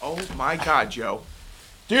 Oh, my God, Joe.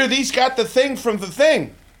 Dude, these got the thing from the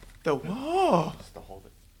thing. Whoa.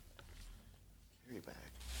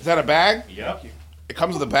 Is that a bag? Yep. It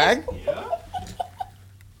comes with a bag? Yeah.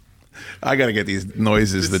 I got to get these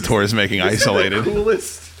noises that Tor is making isolated. The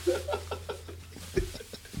coolest.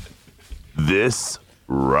 This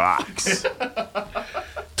rocks.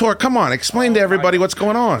 Tor, come on. Explain to everybody what's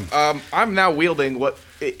going on. I'm now wielding what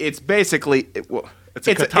it's basically. It's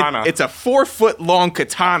a katana. It's a 4-foot long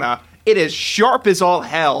katana. It is sharp as all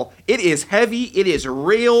hell. It is heavy. It is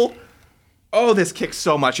real. Oh, this kicks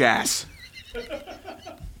so much ass.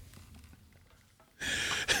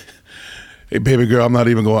 Hey, baby girl, I'm not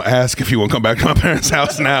even going to ask if you want to come back to my parents'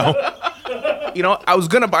 house now. I was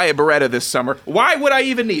going to buy a Beretta this summer. Why would I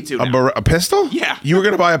even need to now? A pistol? Yeah. You were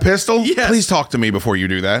going to buy a pistol? Yes. Please talk to me before you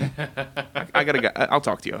do that. I got a guy. I'll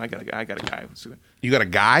talk to you. I got a guy. You got a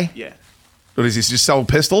guy? Yeah. What, does he just sell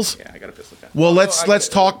pistols? Yeah, I got a pistol guy. Well, let's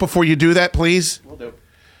talk before you do that, please. We'll do.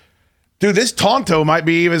 Dude, this Tonto might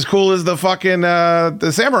be as cool as the fucking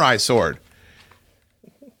the samurai sword.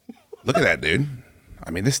 Look at that, dude. I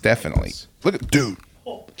mean, this definitely. Look at, dude.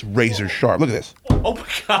 It's razor sharp. Look at this. Oh my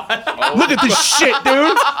God. Look at this shit,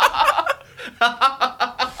 dude.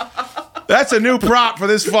 That's a new prop for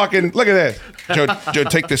this fucking. Look at this. Joe,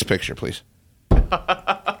 take this picture, please.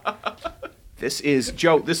 This is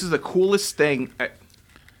the coolest thing.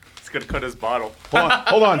 He's gonna cut his bottle.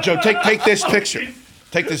 Hold on, Joe. Take this picture.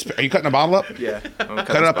 Take this. Are you cutting the bottle up? Yeah. Cut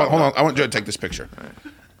it up. Hold on. I want Joe to take this picture. Right.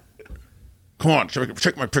 Come on,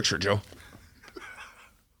 check my picture, Joe.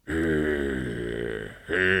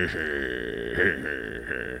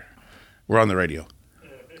 We're on the radio.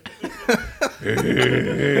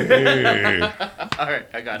 All right,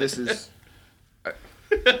 I got this. This is.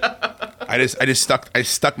 I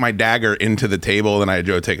stuck my dagger into the table, and I had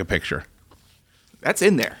Joe take a picture. That's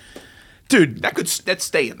in there, dude. That's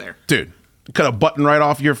stay in there, dude. Cut a button right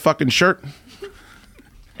off your fucking shirt.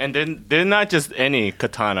 And then they're not just any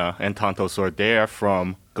katana and Tonto sword. They are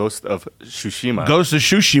from Ghost of Tsushima. Ghost of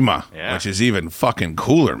Tsushima, yeah. Which is even fucking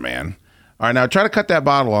cooler, man. All right, now try to cut that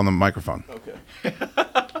bottle on the microphone. Okay.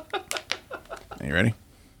 Are you ready?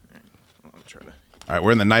 I'll try to. All right,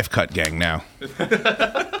 we're in the knife cut gang now. You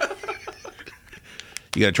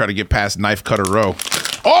got to try to get past knife cutter row.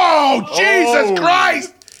 Oh, Jesus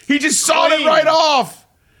Christ! He just sawed it right off.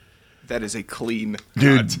 That is a clean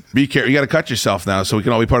dude. Cut. Be careful. You got to cut yourself now, so we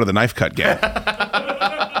can all be part of the knife cut gang.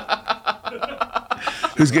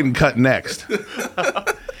 Who's getting cut next?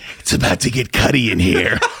 It's about to get cutty in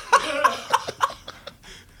here.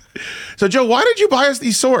 So, Joe, why did you buy us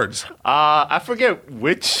these swords? I forget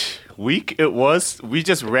which week it was. We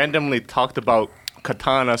just randomly talked about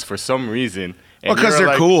katanas for some reason. Well, because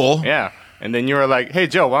they're cool. Yeah. And then you were like, hey,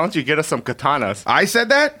 Joe, why don't you get us some katanas? I said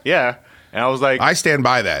that? Yeah. And I was like... I stand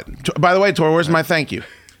by that. By the way, Tor, where's my thank you?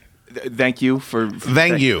 Thank you for...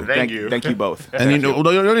 Thank you. Thank you. Thank you both. And you don't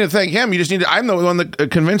need to thank him. You just need to... I'm the one that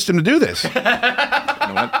convinced him to do this. You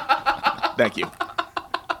know what? Thank you.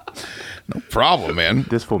 No problem, man.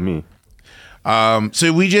 This for me. So I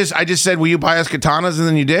just said, will you buy us katanas, and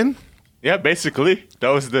then you did? Yeah, basically. That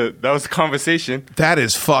was the conversation. That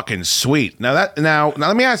is fucking sweet. Now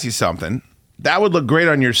let me ask you something. That would look great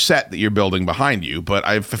on your set that you're building behind you, but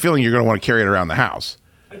I have a feeling you're going to want to carry it around the house.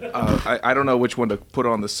 I don't know which one to put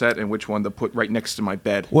on the set and which one to put right next to my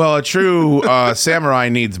bed. Well, a true samurai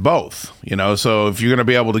needs both, so if you're going to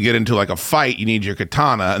be able to get into like a fight, you need your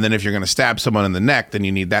katana, and then if you're going to stab someone in the neck, then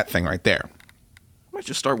you need that thing right there. I might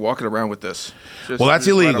just start walking around with this. Well, that's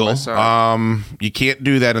illegal. You can't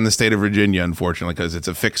do that in the state of Virginia, unfortunately, because it's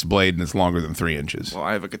a fixed blade and it's longer than 3 inches. Well,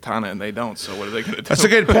 I have a katana and they don't, so what are they going to do? That's a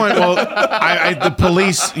good point. Well, the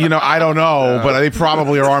police, I don't know, but they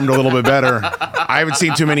probably are armed a little bit better. I haven't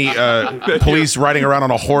seen too many police riding around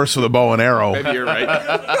on a horse with a bow and arrow. Maybe you're right.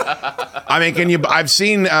 I mean, I've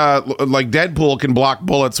seen like Deadpool can block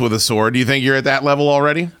bullets with a sword. Do you think you're at that level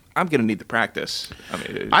already? I'm going to need the practice.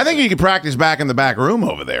 I think you can practice back in the back room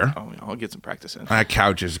over there. Oh, I'll get some practice in. That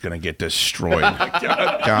couch is going to get destroyed.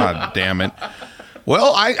 God damn it.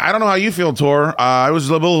 Well, I don't know how you feel, Tor. I was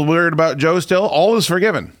a little weird about Joe still. All is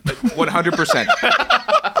forgiven. 100%.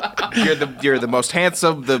 You're the most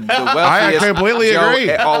handsome, the wealthiest. I completely agree.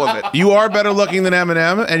 All of it. You are better looking than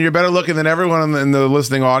Eminem, and you're better looking than everyone in the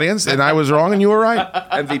listening audience. And I was wrong, and you were right.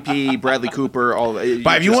 MVP, Bradley Cooper, all.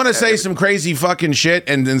 But if you want to say some crazy fucking shit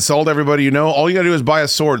and insult everybody you know, all you got to do is buy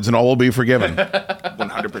us swords, and all will be forgiven.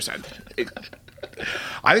 100%.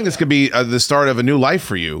 I think this could be the start of a new life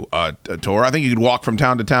for you, Tor. I think you could walk from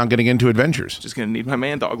town to town getting into adventures. Just going to need my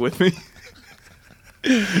man dog with me.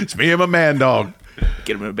 It's me and my man dog.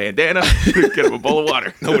 Get him a bandana. Get him a bowl of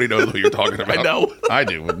water. Nobody knows what you're talking about. I know. I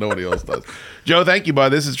do, but nobody else does. Joe, thank you, bud.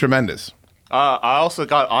 This is tremendous. I also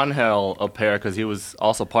got Angel a pair because he was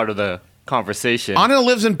also part of the conversation. Angel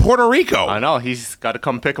lives in Puerto Rico. I know. He's got to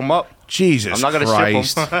come pick him up. Jesus I'm not going to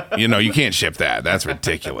ship him. You can't ship that. That's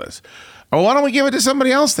ridiculous. Well, why don't we give it to somebody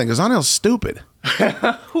else then? Because Angel's stupid.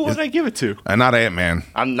 Who would I give it to? Not Ant-Man.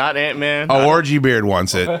 I'm not Ant-Man. Oh, Orgy Beard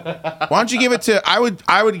wants it. Why don't you give it to...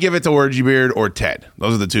 I would give it to Orgy Beard or Ted.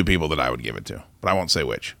 Those are the two people that I would give it to. But I won't say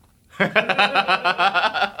which.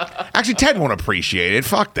 Actually, Ted won't appreciate it.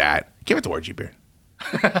 Fuck that. Give it to Orgy Beard.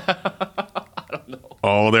 I don't know.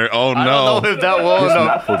 Oh, no. I don't know if that will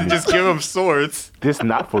enough to just give him swords. This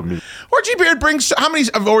not for me. Orgy Beard brings... How many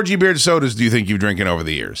of Orgy Beard sodas do you think you've drinking over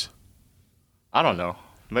the years? I don't know.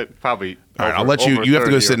 Probably. All right, I'll let you. You have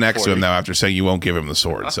to go sit next to him now after saying you won't give him the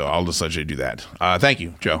sword. So I'll just let you do that. Thank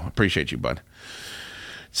you, Joe. Appreciate you, bud.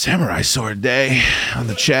 Samurai Sword Day on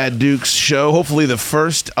the Chad Dukes Show. Hopefully the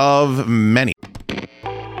first of many.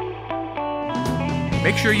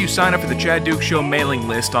 Make sure you sign up for the Chad Dukes Show mailing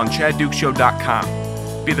list on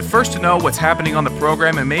ChadDukesShow.com. Be the first to know what's happening on the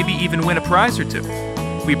program and maybe even win a prize or two.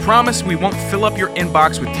 We promise we won't fill up your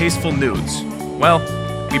inbox with tasteful nudes. Well,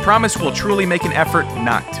 we promise we'll truly make an effort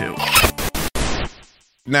not to.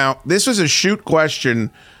 Now, this was a shoot question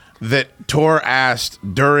that Tor asked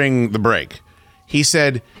during the break. He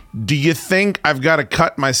said, do you think I've got to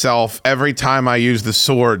cut myself every time I use the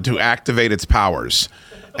sword to activate its powers?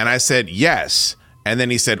 And I said, yes. And then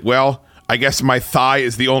he said, well, I guess my thigh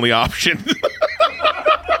is the only option.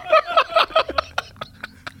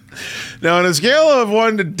 Now, on a scale of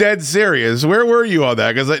 1 to dead serious, where were you on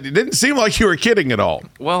that? Because it didn't seem like you were kidding at all.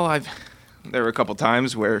 Well, there were a couple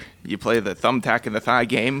times where you play the thumbtack in the thigh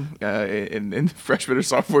game in freshman or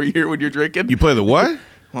sophomore year when you're drinking. You play the what?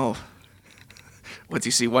 Well, once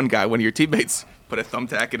you see one of your teammates put a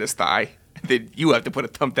thumbtack in his thigh, then you have to put a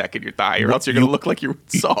thumbtack in your thigh, or else you're going to look like you're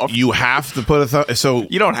soft. You have to put a thumb. So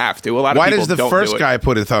you don't have to. A lot of why people does the first guy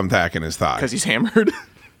put a thumbtack in his thigh? Because he's hammered.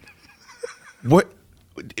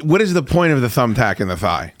 What is the point of the thumbtack in the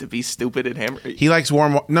thigh? To be stupid and hammered. He likes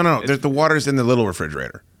warm water. No. The water's in the little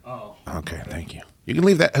refrigerator. Oh. Okay, thank you. You can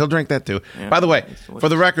leave that. He'll drink that too. Yeah, by the way, for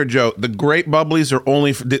the record, Joe, the grape bubblies are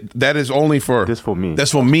only for, that is only for this for me.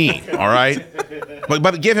 That's for me. All right.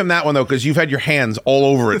 But give him that one though, because you've had your hands all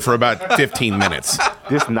over it for about 15 minutes.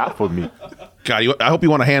 This not for me. God, I hope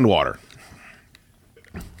you want a hand water.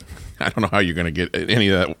 I don't know how you're going to get any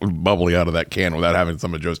of that bubbly out of that can without having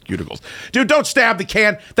some of Joe's cuticles. Dude, don't stab the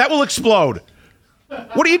can. That will explode.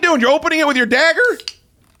 What are you doing? You're opening it with your dagger?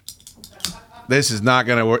 This is not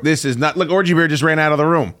going to work. This is not. Look, Orgy Bear just ran out of the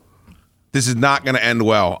room. This is not going to end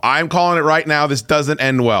well. I'm calling it right now. This doesn't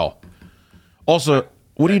end well. Also,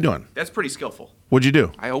 what are you doing? That's pretty skillful. What'd you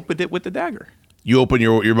do? I opened it with the dagger. You opened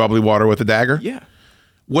your bubbly water with the dagger? Yeah.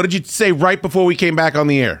 What did you say right before we came back on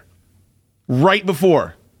the air? Right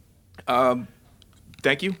before.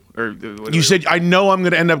 Thank you. Or you said, I know I'm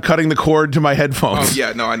going to end up cutting the cord to my headphones. Oh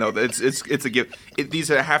yeah, no, I know. It's a gift.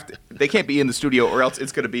 They can't be in the studio, or else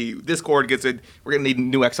it's going to be this cord gets it. We're going to need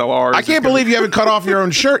new XLRs. I can't believe you haven't cut off your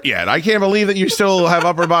own shirt yet. I can't believe that you still have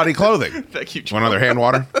upper body clothing. Thank you, Joe. Want another hand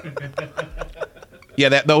water? Yeah,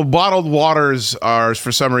 the bottled waters are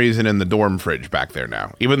for some reason in the dorm fridge back there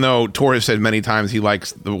now. Even though Tor has said many times he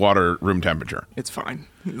likes the water room temperature. It's fine.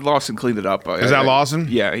 Lawson cleaned it up. Is that Lawson?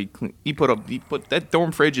 Yeah, he put that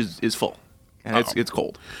dorm fridge is full, and it's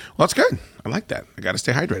cold. Well, that's good. I like that. I got to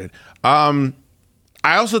stay hydrated.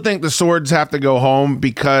 I also think the swords have to go home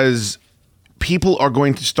because people are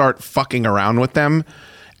going to start fucking around with them.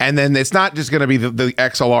 And then it's not just going to be the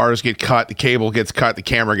XLRs get cut, the cable gets cut, the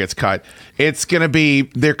camera gets cut. It's going to be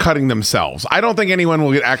they're cutting themselves. I don't think anyone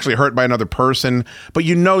will get actually hurt by another person, but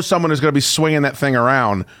someone is going to be swinging that thing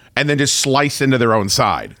around and then just slice into their own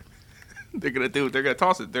side. They're going to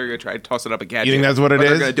toss it. They're going to try to toss it up again. You think that's what it is?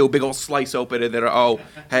 They're going to do a big old slice open and then,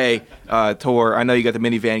 hey, Tor, I know you got the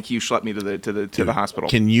minivan. Can you schlep me to the hospital?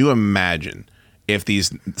 Can you imagine if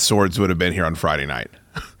these swords would have been here on Friday night?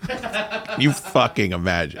 You fucking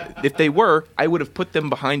imagine. If they were, I would have put them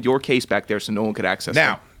behind your case back there so no one could access them.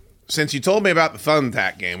 Now, since you told me about the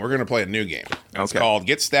thumbtack game, we're going to play a new game. It's called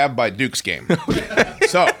Get Stabbed by Duke's Game.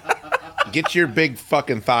 So, get your big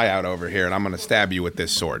fucking thigh out over here, and I'm going to stab you with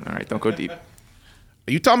this sword. All right, don't go deep.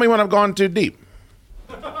 You tell me when I've gone too deep.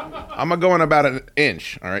 I'm going to go in about an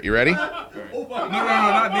inch. All right, you ready? No,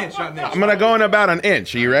 not an inch. I'm going to go in about an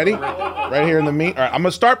inch. Are you ready? Right here in the meat. All right, I'm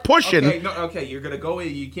going to start pushing. Okay, you're going to go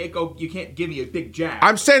in. You can't give me a big jab.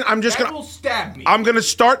 I'm saying I'm just going to. That will stab me. I'm going to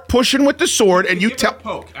start pushing with the sword, and you tell.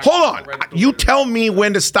 Hold on. You tell me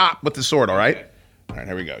when to stop with the sword, all right? Okay. All right,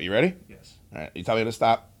 here we go. You ready? Yes. All right, you tell me to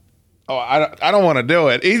stop. Oh, I don't want to do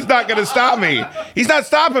it. He's not going to stop me. He's not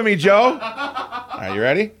stopping me, Joe. All right, you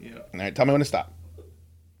ready? Yeah. All right, tell me when to stop.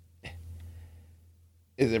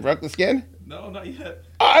 Is it broke the skin? No, not yet.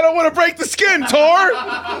 I don't want to break the skin, Tor.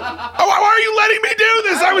 Why are you letting me do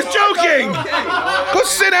this? I was joking. Go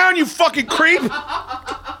sit down, you fucking creep. You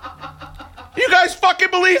guys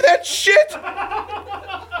fucking believe that shit?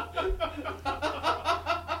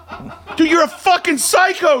 Dude, you're a fucking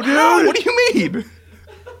psycho, dude. No, what do you mean?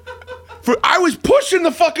 I was pushing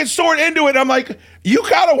the fucking sword into it. I'm like, you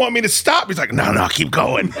gotta want me to stop. He's like, no, keep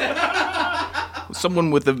going.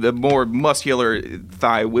 Someone with a more muscular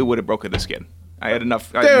thigh, we would have broken the skin. I had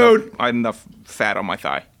enough. Dude, I had enough fat on my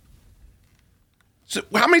thigh. So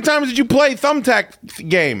how many times did you play thumbtack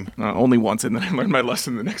game? Only once, and then I learned my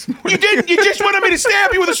lesson the next morning. You didn't. You just wanted me to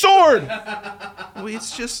stab you with a sword. Well,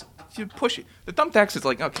 it's just you push it. The thumbtacks is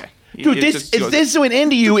like okay, dude. If this went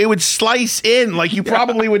into you, it would slice in. Like you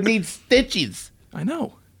probably would need stitches. I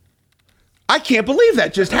know. I can't believe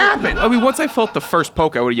that just happened. I mean, once I felt the first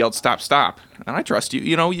poke, I would have yelled, "Stop, stop!" And I trust you.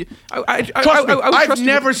 You know, trust me. I've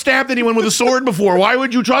never stabbed anyone with a sword before. Why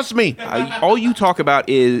would you trust me? All you talk about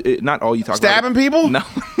is not all you talk about. Stabbing people? No.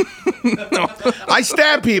 No. I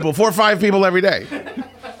stab people, 4 or 5 people every day.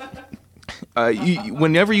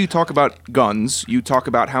 Whenever you talk about guns, you talk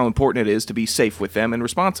about how important it is to be safe with them and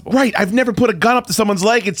responsible. Right. I've never put a gun up to someone's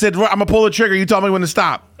leg and said, "I'm gonna pull the trigger. You tell me when to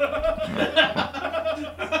stop."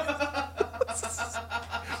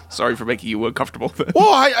 Sorry for making you uncomfortable.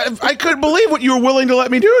 Well, I couldn't believe what you were willing to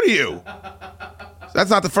let me do to you. That's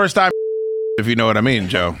not the first time, if you know what I mean,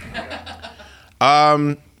 Joe.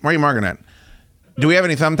 Why are you marking that? Do we have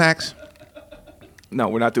any thumbtacks? No,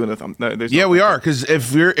 we're not doing the thumb. No, we are, because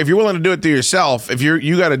if you're willing to do it to yourself,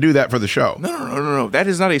 you got to do that for the show. No. That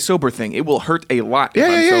is not a sober thing. It will hurt a lot.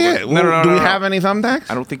 Yeah. No. Do we have any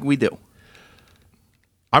thumbtacks? I don't think we do.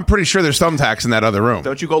 I'm pretty sure there's thumbtacks in that other room.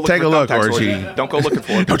 Don't you go look Take for a look, Orgy. Orgy. Don't go looking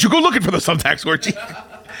for it. Don't you go looking for the thumbtacks, Orgy.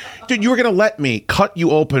 Dude, you were going to let me cut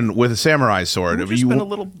you open with a samurai sword. It's just been a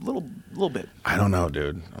little bit. I don't know,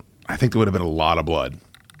 dude. I think there would have been a lot of blood.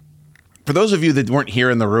 For those of you that weren't here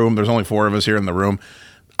in the room, there's only 4 of us here in the room.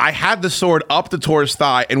 I had the sword up the Tor's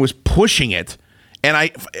thigh and was pushing it,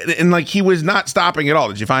 and like he was not stopping at all.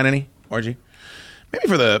 Did you find any, Orgy?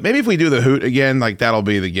 Maybe if we do the hoot again, like that'll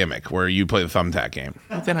be the gimmick where you play the thumbtack game.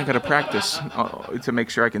 But then I got to practice to make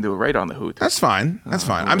sure I can do it right on the hoot. That's fine.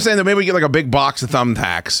 I'm saying that maybe we get like a big box of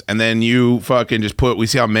thumbtacks, and then you fucking just we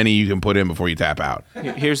see how many you can put in before you tap out.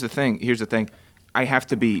 Here's the thing. I have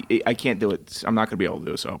to be. I can't do it. I'm not going to be able to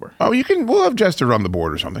do it sober. Oh, you can. We'll have Jester run the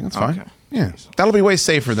board or something. That's fine. Okay. Yeah, that'll be way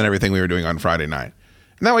safer than everything we were doing on Friday night.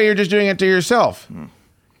 And that way, you're just doing it to yourself.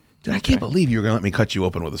 Dude, I can't believe you were going to let me cut you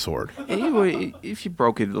open with a sword. If you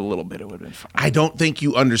broke it a little bit, it would have been fine. I don't think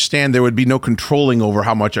you understand. There would be no controlling over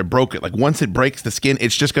how much I broke it. Like once it breaks the skin,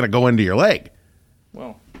 it's just going to go into your leg.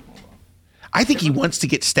 Well. I think he wants to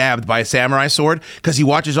get stabbed by a samurai sword because he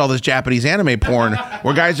watches all this Japanese anime porn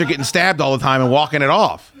where guys are getting stabbed all the time and walking it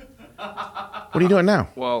off. What are you doing now?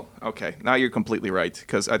 Well, okay. Now you're completely right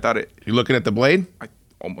because I thought it... You looking at the blade? I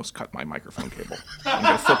almost cut my microphone cable. I'm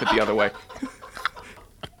going to flip it the other way.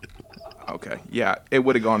 Okay. Yeah, it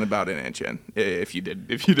would have gone about an inch in if you did.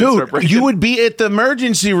 Dude, start breaking. You would be at the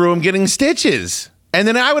emergency room getting stitches. And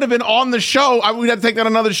then I would have been on the show. We'd have to take that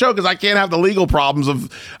on another show because I can't have the legal problems of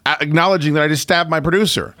acknowledging that I just stabbed my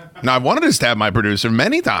producer. Now, I wanted to stab my producer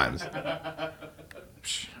many times. I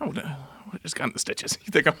would have just gotten the stitches.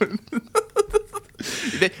 You think I'm...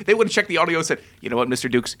 They would have checked the audio and said, "You know what, Mr.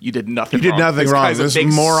 Dukes, you did nothing wrong. You did nothing wrong. This big,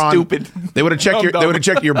 moron. Stupid. They would have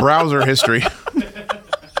checked your browser history.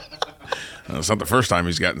 It's not the first time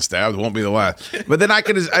he's gotten stabbed. It won't be the last. But then I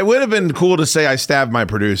would have been cool to say I stabbed my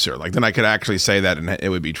producer. Like then I could actually say that and it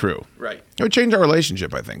would be true. Right. It would change our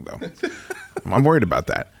relationship, I think, though. I'm worried about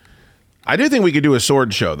that. I do think we could do a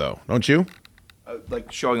sword show, though. Don't you?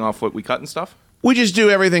 Like showing off what we cut and stuff? We just do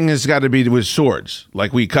everything has got to be with swords.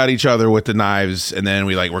 Like we cut each other with the knives, and then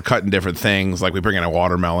we're cutting different things. Like we bring in a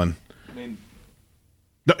watermelon. I mean,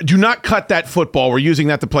 no, do not cut that football. We're using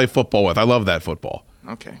that to play football with. I love that football.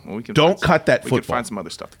 Okay. Well, we can cut that football. We could find some other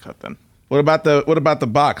stuff to cut then. What about the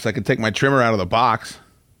box? I could take my trimmer out of the box.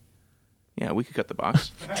 Yeah, we could cut the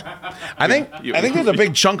box. I think there's a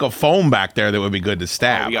big chunk of foam back there that would be good to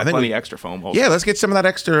stab. We got plenty extra foam. Yeah, let's get some of that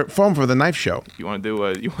extra foam for the knife show. You want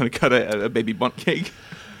to cut a baby bundt cake?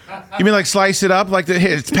 You mean like slice it up? Like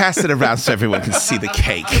here, pass it around so everyone can see the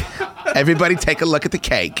cake. Everybody take a look at the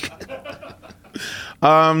cake.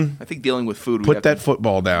 I think dealing with food. Put that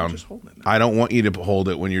football down. I don't want you to hold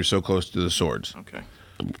it when you're so close to the swords. Okay.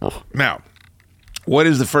 Now, what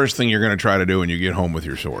is the first thing you're going to try to do when you get home with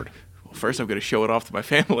your sword? Well, first I'm going to show it off to my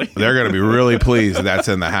family. They're going to be really pleased that's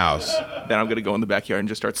in the house. Then I'm going to go in the backyard and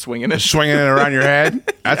just start swinging it. Swinging it around your head?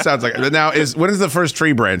 That sounds like... Now, when does the first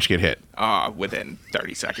tree branch get hit? Within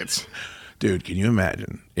 30 seconds. Dude, can you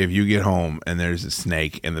imagine if you get home and there's a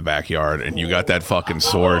snake in the backyard and you got that fucking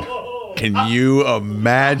sword? Can you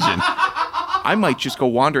imagine? I might just go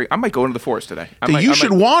wandering. I might go into the forest today. You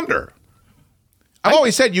should wander. I've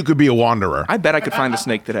always said you could be a wanderer. I bet I could find a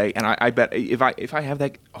snake today, and I bet if I have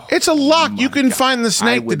that, it's a lock. You can find the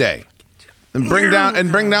snake today, and bring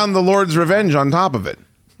down the Lord's revenge on top of it.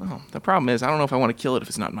 Well, the problem is I don't know if I want to kill it if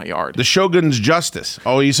it's not in my yard. The Shogun's justice.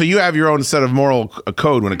 Oh, so you have your own set of moral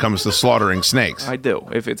code when it comes to slaughtering snakes. I do.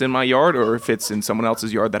 If it's in my yard or if it's in someone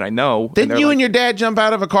else's yard that I know. Didn't you and your dad jump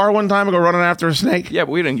out of a car one time and go running after a snake? Yeah,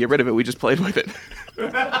 but we didn't get rid of it. We just played with it.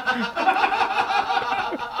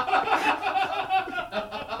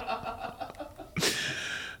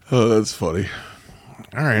 Oh, that's funny.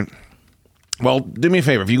 All right. Well, do me a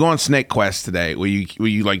favor. If you go on Snake Quest today, will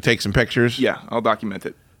you like take some pictures? Yeah, I'll document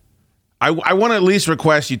it. I want to at least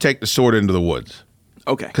request you take the sword into the woods.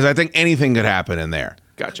 Okay. Because I think anything could happen in there.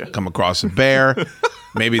 Gotcha. Come across a bear.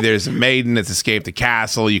 Maybe there's a maiden that's escaped the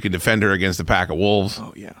castle. You can defend her against a pack of wolves.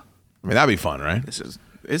 Oh, yeah. I mean, that'd be fun, right?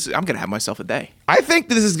 I'm going to have myself a day. I think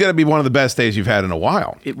this is going to be one of the best days you've had in a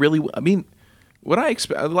while. It really, I mean... What I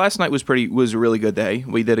expect last night was a really good day.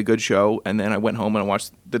 We did a good show, and then I went home and I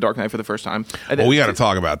watched The Dark Knight for the first time. Well, we got to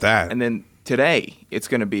talk about that. And then today, it's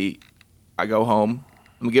going to be, I go home,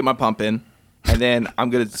 I'm going to get my pump in, and then I'm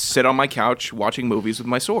going to sit on my couch watching movies with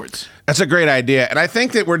my swords. That's a great idea, and I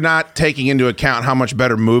think that we're not taking into account how much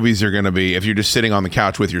better movies are going to be if you're just sitting on the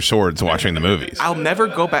couch with your swords watching the movies. I'll never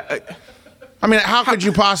go back. I mean, how could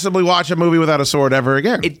you possibly watch a movie without a sword ever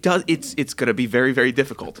again? It does. It's going to be very, very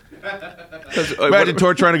difficult. Imagine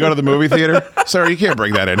Tor trying to go to the movie theater. Sir, you can't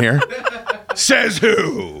bring that in here. Says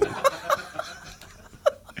who?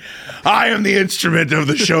 I am the instrument of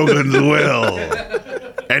the Shogun's will.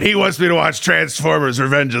 And he wants me to watch Transformers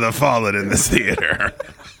Revenge of the Fallen in this theater.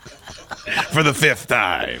 For the 5th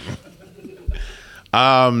time.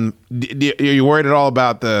 Are you worried at all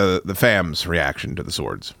about the fam's reaction to the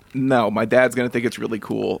swords? No, my dad's going to think it's really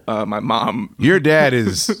cool. My mom... Your dad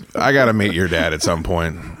is... I got to meet your dad at some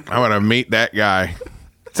point. I want to meet that guy.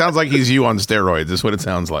 Sounds like he's you on steroids. Is what it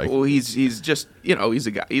sounds like. Well, he's just, he's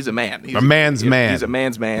a guy. He's a man. He's a man's man. He's a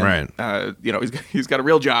man's man. Right. He's got a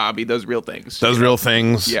real job. He does real things. Does real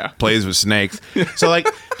things. Yeah. Plays with snakes. So, like,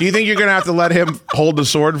 do you think you're going to have to let him hold the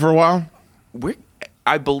sword for a while?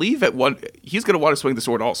 I believe he's going to want to swing the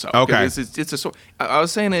sword also. Okay. It's a sword. I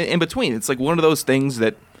was saying in between. It's like one of those things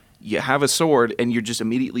that you have a sword and you're just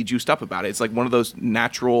immediately juiced up about it. It's like one of those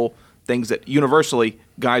natural things that universally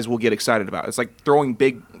guys will get excited about. It's like throwing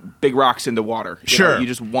big rocks into water. Sure. You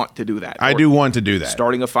just want to do that. I do want to do that.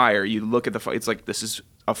 Starting a fire. You look at the fire. It's like, this is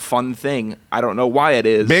a fun thing. I don't know why it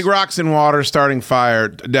is. Big rocks in water, starting fire,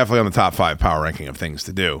 definitely on the top 5 power ranking of things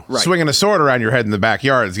to do. Right. Swinging a sword around your head in the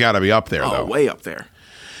backyard has got to be up there, though. Way up there.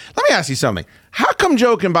 Let me ask you something. How come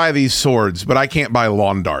Joe can buy these swords, but I can't buy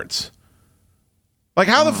lawn darts? Like,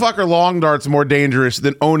 how the fuck are long darts more dangerous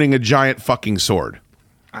than owning a giant fucking sword?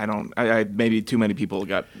 I maybe too many people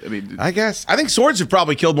got... I guess. I think swords have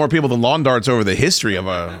probably killed more people than lawn darts over the history of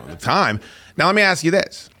time. Now, let me ask you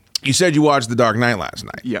this. You said you watched The Dark Knight last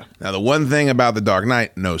night. Yeah. Now, the one thing about The Dark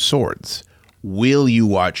Knight, no swords. Will you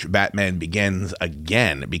watch Batman Begins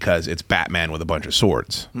again because it's Batman with a bunch of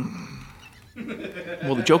swords?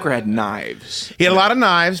 Well, the Joker had knives. He had a lot of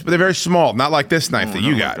knives, but they're very small. Not like this knife that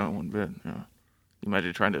you got. One bit. Yeah. You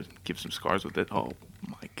imagine trying to keep some scars with it? Oh,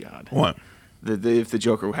 my God. What? If the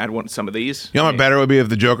Joker had some of these. You know what better would be if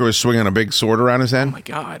the Joker was swinging a big sword around his head? Oh, my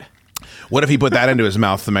God. What if he put that into his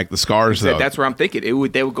mouth to make the scars, though? That's where I'm thinking. They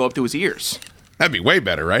would go up to his ears. That'd be way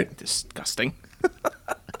better, right? Disgusting.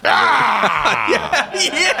 Ah!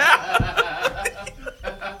 Yeah.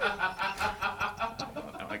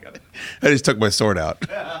 I got it. I just took my sword out.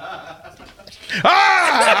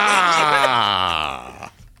 Ah!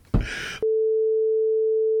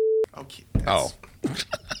 Okay. Oh.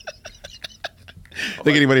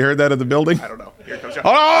 Think anybody heard that in the building? I don't know. Here comes Joe.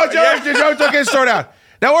 Oh, Joe took his sword out.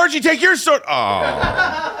 Now, where'd you take your sword?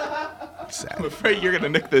 Oh. Sad. I'm afraid you're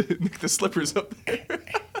going to nick the slippers up there.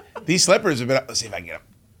 These slippers have been up. Let's see if I can get them.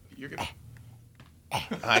 You're going to...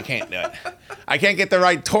 I can't do it. I can't get the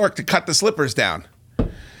right torque to cut the slippers down.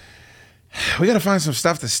 We got to find some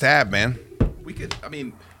stuff to stab, man.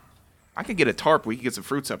 I could get a tarp. We could get some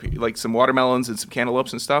fruits up here, like some watermelons and some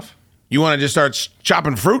cantaloupes and stuff. You want to just start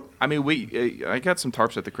chopping fruit? I mean, I got some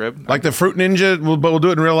tarps at the crib. Like the Fruit Ninja, we'll do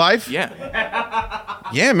it in real life? Yeah.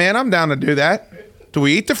 Yeah, man, I'm down to do that. Do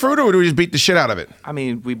we eat the fruit or do we just beat the shit out of it? I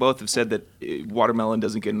mean, we both have said that watermelon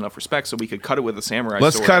doesn't get enough respect, so we could cut it with a samurai sword.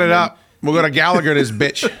 Let's cut it up. We'll go to Gallagher this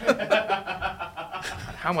bitch.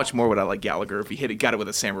 How much more would I like Gallagher if he got it with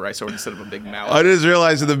a samurai sword instead of a big mallet? I just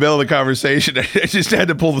realized in the middle of the conversation, I just had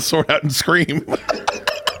to pull the sword out and scream.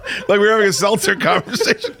 Like we were having a seltzer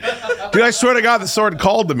conversation. Dude, I swear to God, the sword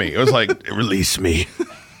called to me. It was like, release me.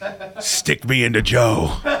 Stick me into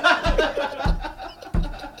Joe.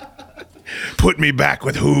 Put me back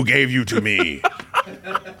with who gave you to me.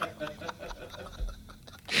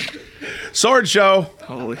 Sword show.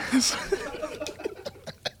 Holy.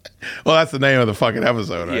 Well, that's the name of the fucking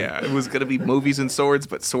episode, right? Yeah, it was going to be movies and swords,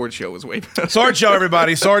 but Sword Show was way better. Sword Show,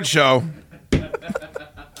 everybody. Sword Show.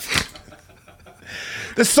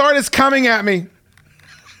 The sword is coming at me.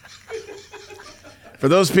 For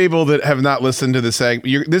those people that have not listened to the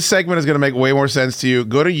segment, this segment is going to make way more sense to you.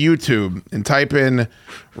 Go to YouTube and type in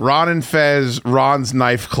Ron and Fez, Ron's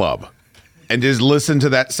Knife Club. And just listen to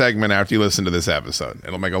that segment after you listen to this episode.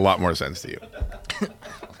 It'll make a lot more sense to you.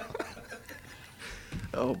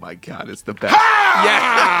 Oh, my God. It's the best.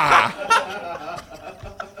 Yeah.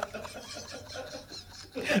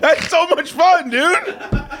 That's so much fun, dude.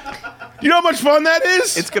 You know how much fun that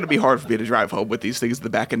is? It's going to be hard for me to drive home with these things in the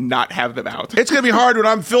back and not have them out. It's going to be hard when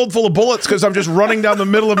I'm filled full of bullets because I'm just running down the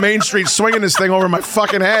middle of Main Street swinging this thing over my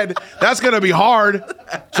fucking head. That's going to be hard.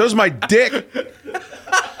 So's my dick.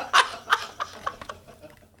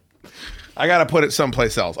 I got to put it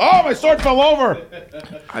someplace else. Oh, my sword fell over.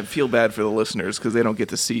 I feel bad for the listeners because they don't get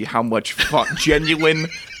to see how much fun, genuine,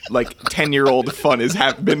 like 10-year-old fun is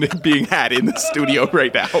being had in the studio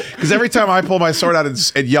right now. Because every time I pull my sword out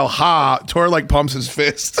and yell "ha," Tor like pumps his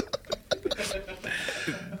fist.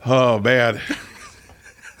 Oh man,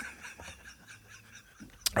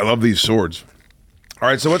 I love these swords. All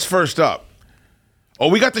right, so what's first up? Oh,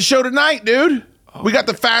 we got the show tonight, dude. We got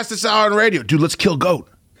the fastest hour on radio, dude. Let's kill Goat.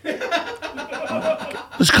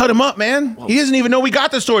 Let's cut him up, man. He doesn't even know we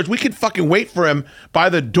got the swords. We could fucking wait for him by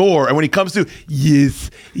the door. And when he comes through,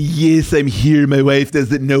 yes, I'm here. My wife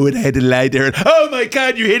doesn't know it. I had to lie to her. Oh, my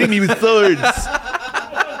God, you're hitting me with swords.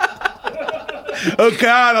 Oh,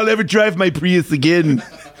 God, I'll never drive my Prius again.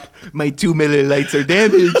 My 2 Miller lights are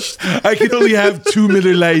damaged. I can only have 2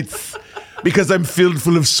 Miller lights because I'm filled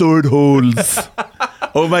full of sword holes.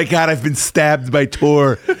 Oh, my God, I've been stabbed by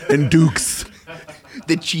Tor and Dukes.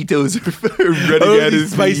 The Cheetos are running out of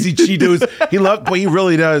spicy Cheetos. He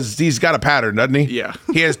really does. He's got a pattern, doesn't he? Yeah.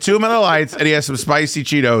 He has 2 Miller Lights and he has some spicy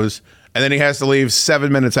Cheetos, and then he has to leave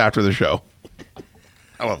 7 minutes after the show.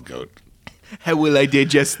 I love Goat. How will I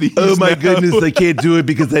digest these? Oh my goodness, I can't do it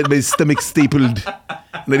because I had my stomach stapled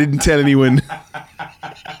and I didn't tell anyone.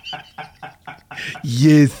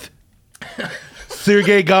 Yes.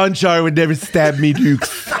 Sergei Gonchar would never stab me,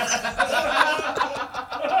 Dukes.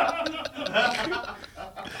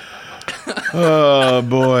 Oh,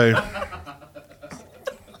 boy.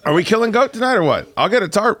 Are we killing Goat tonight or what? I'll get a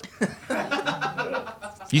tarp.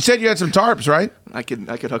 You said you had some tarps, right? I could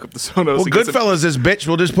hook up the Sonos. Well, Goodfellas, this bitch.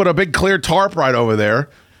 We'll just put a big clear tarp right over there.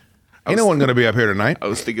 Ain't no one going to be up here tonight. I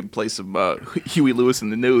was thinking play some Huey Lewis in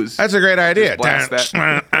the News. That's a great idea. That.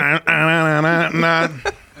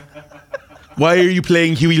 Why are you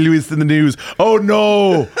playing Huey Lewis in the News? Oh,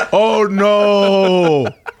 no. Oh, no.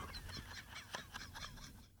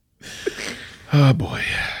 Oh, boy.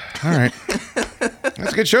 All right.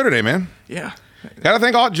 That's a good show today, man. Yeah. Got to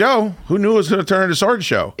thank Alt Joe. Who knew it was going to turn into Sword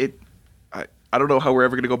Show? I don't know how we're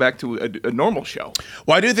ever going to go back to a normal show.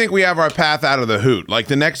 Well, I do think we have our path out of the hoot. Like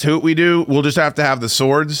the next hoot we do, we'll just have to have the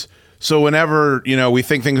swords. So whenever, we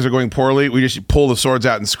think things are going poorly, we just pull the swords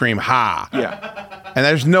out and scream, ha. Yeah. And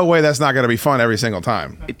there's no way that's not going to be fun every single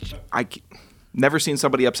time. I never seen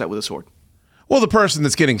somebody upset with a sword. Well, the person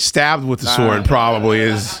that's getting stabbed with the sword probably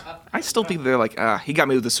is. I still think they're like, he got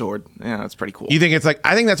me with the sword. Yeah, that's pretty cool. You think it's like,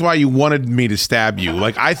 I think that's why you wanted me to stab you.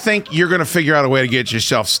 Like, I think you're going to figure out a way to get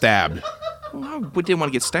yourself stabbed. Well, I didn't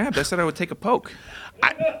want to get stabbed. I said I would take a poke.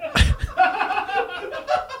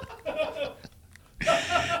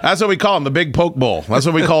 That's what we call him, the Big Poke Bowl. That's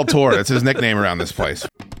what we call Tor. That's his nickname around this place.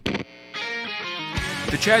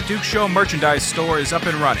 The Chad Duke Show merchandise store is up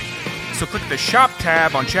and running. So click the shop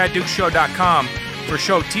tab on ChadDukeShow.com for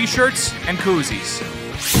show t-shirts and koozies.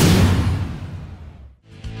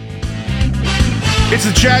 It's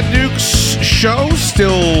the Chad Dukes Show,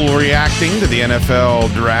 still reacting to the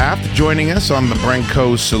NFL Draft. Joining us on the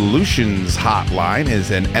Brenco Solutions hotline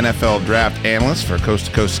is an NFL Draft analyst for Coast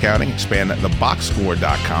to Coast Scouting. Expand at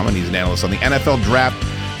theboxscore.com, and he's an analyst on the NFL Draft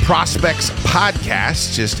Prospects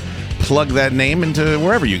podcast. Just plug that name into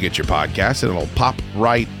wherever you get your podcast, and it'll pop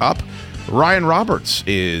right up. Ryan Roberts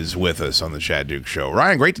is with us on the Chad Dukes Show.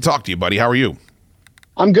 Ryan, great to talk to you, buddy. How are you?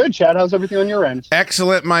 I'm good, Chad. How's everything on your end?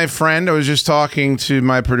 Excellent, my friend. I was just talking to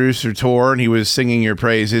my producer, Tor, and he was singing your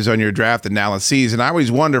praises on your draft analyses. And I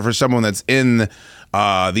always wonder, for someone that's in the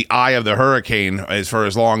eye of the hurricane for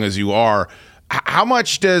as long as you are, how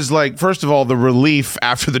much does, first of all, the relief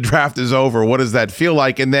after the draft is over, what does that feel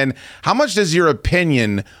like? And then how much does your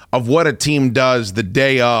opinion of what a team does the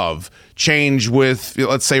day of change with,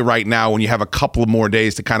 let's say right now, when you have a couple of more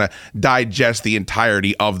days to kind of digest the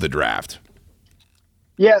entirety of the draft?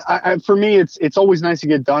 Yeah, for me, it's always nice to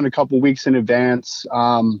get done a couple weeks in advance.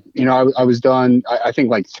 I was done, I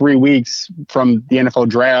think, like 3 weeks from the NFL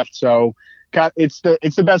draft. So it's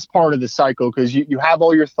the best part of the cycle because you have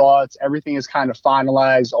all your thoughts. Everything is kind of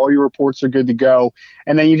finalized. All your reports are good to go.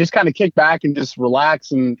 And then you just kind of kick back and just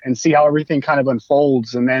relax and see how everything kind of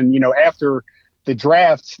unfolds. And then, after the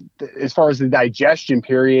draft, as far as the digestion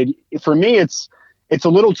period, for me, it's a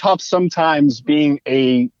little tough sometimes being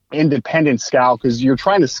a independent scout because you're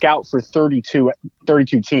trying to scout for 32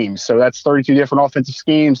 teams. So that's 32 different offensive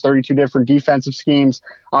schemes, 32 different defensive schemes.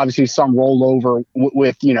 Obviously some rollover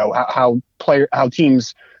with, how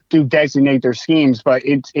teams do designate their schemes, but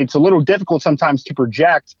it's a little difficult sometimes to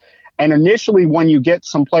project. And initially when you get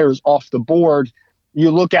some players off the board,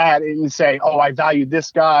 you look at it and say, oh, I value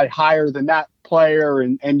this guy higher than that player.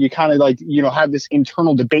 And you kind of have this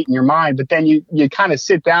internal debate in your mind, but then you kind of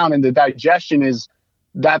sit down and the digestion is,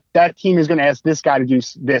 that team is going to ask this guy to do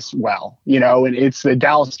this well, and it's the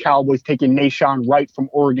Dallas Cowboys taking Nahshon Wright from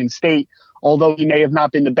Oregon State, although he may have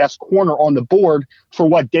not been the best corner on the board for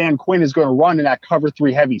what Dan Quinn is going to run in that cover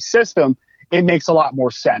 3 heavy system. It makes a lot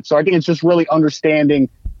more sense. So I think it's just really understanding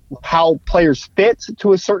how players fit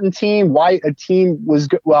to a certain team, why a team was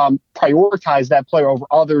prioritize that player over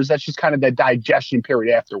others. That's just kind of the digestion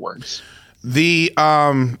period afterwards. The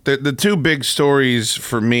two big stories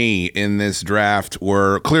for me in this draft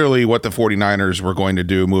were clearly what the 49ers were going to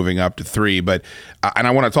do moving up to 3, but and I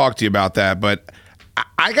want to talk to you about that, but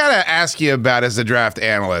I got to ask you about, as a draft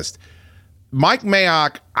analyst, Mike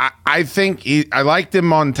Mayock. I think I liked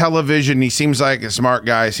him on television. He seems like a smart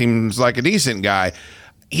guy, seems like a decent guy.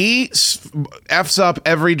 He F's up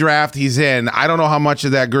every draft he's in. I don't know how much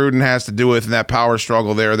of that Gruden has to do with that power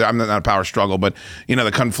struggle there. I'm not a power struggle, but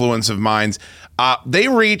the confluence of minds. They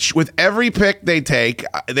reach with every pick they take.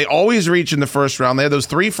 They always reach in the first round. They had those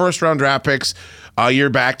 3 first-round draft picks a year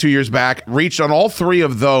back, 2 years back. Reached on all 3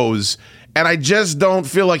 of those. And I just don't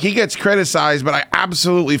feel like he gets criticized, but I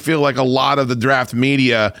absolutely feel like a lot of the draft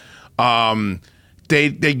media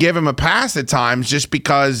They give him a pass at times just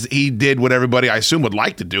because he did what everybody, I assume, would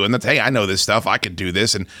like to do. And that's, hey, I know this stuff. I could do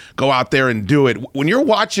this and go out there and do it. When you're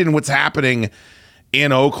watching what's happening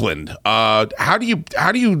in Oakland, how do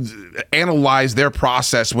you analyze their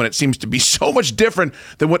process when it seems to be so much different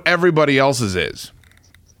than what everybody else's is?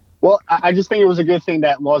 Well, I just think it was a good thing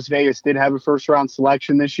that Las Vegas did have a first-round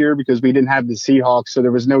selection this year because we didn't have the Seahawks. So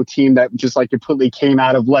there was no team that just completely came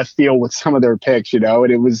out of left field with some of their picks, and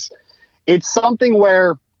it's something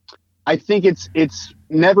where I think it's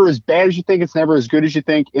never as bad as you think. It's never as good as you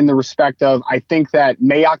think, in the respect of, I think that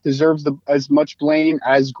Mayock deserves as much blame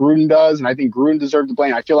as Gruden does. And I think Gruden deserves the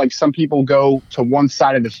blame. I feel like some people go to one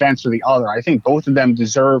side of the fence or the other. I think both of them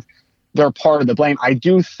deserve their part of the blame. I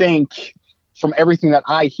do think from everything that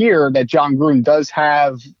I hear that John Gruden does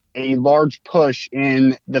have a large push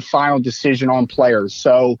in the final decision on players.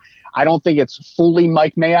 So I don't think it's fully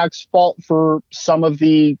Mike Mayock's fault for some of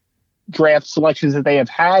the draft selections that they have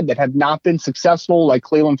had that have not been successful, like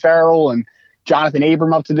Cleveland Farrell and Jonathan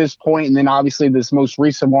Abram up to this point. And then obviously this most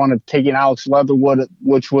recent one of taking Alex Leatherwood,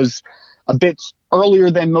 which was a bit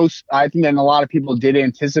earlier than than a lot of people did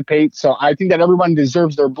anticipate. So I think that everyone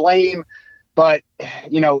deserves their blame. But,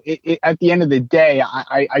 at the end of the day,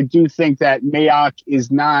 I do think that Mayock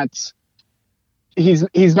is not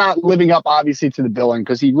he's not living up, obviously, to the billing,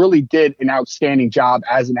 because he really did an outstanding job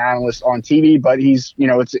as an analyst on TV. But he's,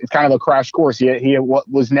 it's kind of a crash course. He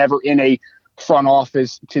was never in a front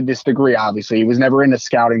office to this degree. Obviously, he was never in the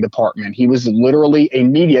scouting department. He was literally a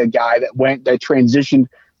media guy that transitioned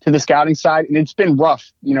to the scouting side, and it's been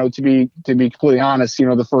rough. To be completely honest,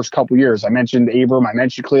 the first couple years. I mentioned Abram. I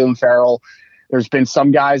mentioned Cleveland Farrell. There's been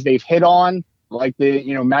some guys they've hit on, like the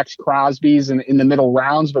Max Crosby's in the middle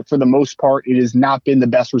rounds, but for the most part, it has not been the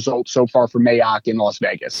best result so far for Mayock in Las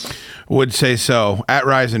Vegas. Would say so. At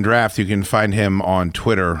Rise and Draft, you can find him on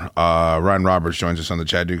Twitter. Ryan Roberts joins us on the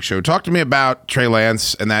Chad Duke Show. Talk to me about Trey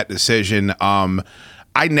Lance and that decision.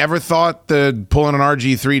 I never thought the pulling an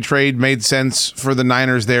RG3 trade made sense for the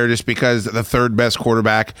Niners there, just because the third best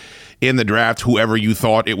quarterback in the draft, whoever you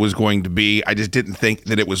thought it was going to be, I just didn't think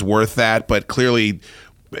that it was worth that. But clearly,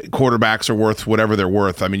 quarterbacks are worth whatever they're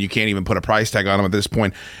worth. I mean, you can't even put a price tag on them at this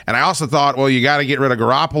point. And I also thought, well, you got to get rid of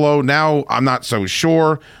Garoppolo. Now I'm not so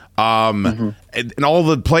sure. And all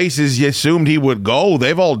the places you assumed he would go,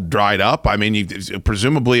 they've all dried up. I mean,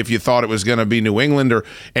 presumably if you thought it was going to be New England or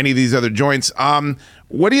any of these other joints.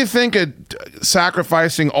 What do you think of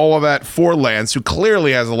sacrificing all of that for Lance, who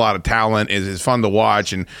clearly has a lot of talent, is fun to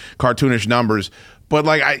watch and cartoonish numbers?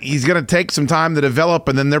 But he's going to take some time to develop,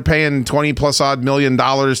 and then they're paying $20+ million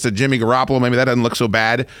to Jimmy Garoppolo. Maybe that doesn't look so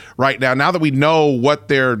bad right now. Now that we know what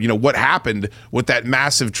what happened with that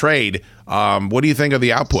massive trade, what do you think of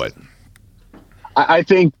the output? I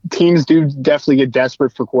think teams do definitely get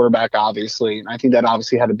desperate for quarterback, obviously. And I think that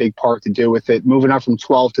obviously had a big part to do with it. Moving up from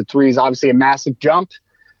 12 to 3 is obviously a massive jump.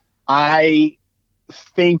 I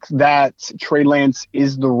think that Trey Lance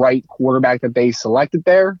is the right quarterback that they selected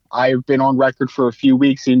there. I've been on record for a few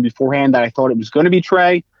weeks even beforehand that I thought it was going to be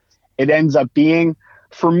Trey. It ends up being,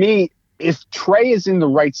 for me, if Trey is in the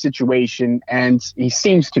right situation, and he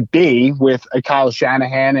seems to be with a Kyle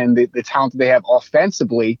Shanahan and the talent that they have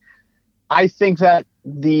offensively, I think that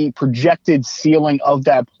the projected ceiling of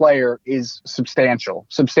that player is substantial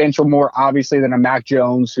more obviously than a Mac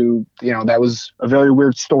Jones, who, that was a very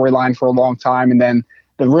weird storyline for a long time. And then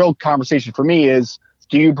the real conversation for me is,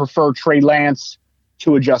 do you prefer Trey Lance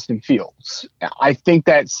to a Justin Fields? I think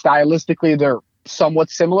that stylistically they're somewhat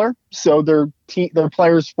similar. So they're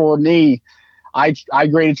players for me. I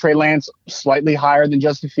graded Trey Lance slightly higher than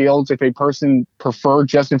Justin Fields. If a person preferred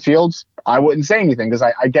Justin Fields, I wouldn't say anything, because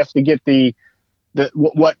I definitely get the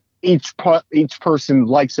what each person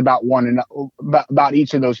likes about one and about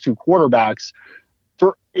each of those two quarterbacks.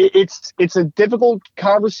 It's a difficult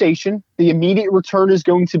conversation. The immediate return is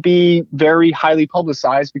going to be very highly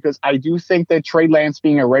publicized, because I do think that Trey Lance,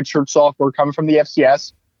 being a redshirt sophomore coming from the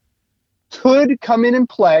FCS, could come in and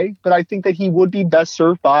play, but I think that he would be best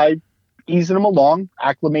served by easing him along,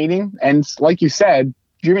 acclimating. And like you said,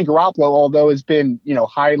 Jimmy Garoppolo, although has been,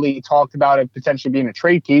 highly talked about it potentially being a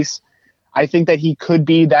trade piece, I think that he could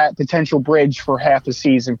be that potential bridge for half a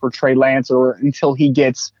season for Trey Lance, or until he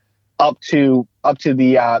gets up to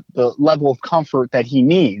the level of comfort that he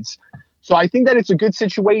needs. So I think that it's a good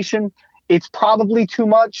situation. It's probably too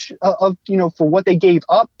much for what they gave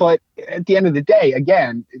up. But at the end of the day,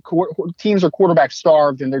 again, teams are quarterback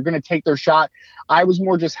starved, and they're going to take their shot. I was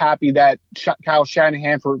more just happy that Kyle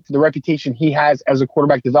Shanahan, for the reputation he has as a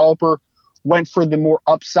quarterback developer, went for the more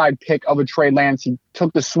upside pick of a Trey Lance. He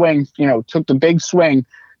took the swing, took the big swing,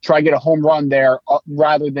 try to get a home run there,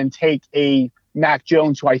 rather than take a Mac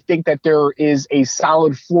Jones, who I think that there is a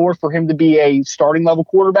solid floor for him to be a starting level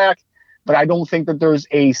quarterback. But I don't think that there's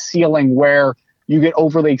a ceiling where you get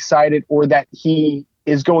overly excited, or that he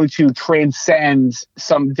is going to transcend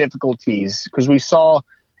some difficulties. Because we saw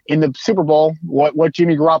in the Super Bowl what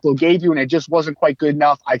Jimmy Garoppolo gave you, and it just wasn't quite good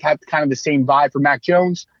enough. I had kind of the same vibe for Mac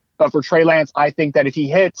Jones. But for Trey Lance, I think that if he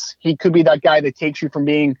hits, he could be that guy that takes you from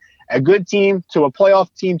being a good team to a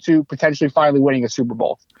playoff team to potentially finally winning a Super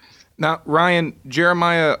Bowl. Now, Ryan,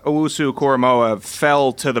 Jeremiah Owusu-Koramoah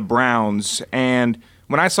fell to the Browns, and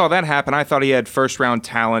when I saw that happen, I thought he had first-round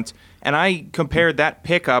talent, and I compared that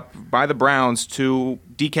pickup by the Browns to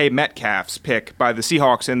DK Metcalf's pick by the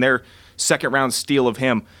Seahawks and their second-round steal of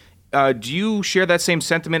him. Do you share that same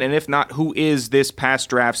sentiment? And if not, who is this past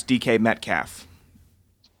draft's DK Metcalf?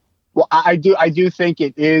 Well, I do think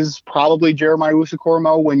it is probably Jeremiah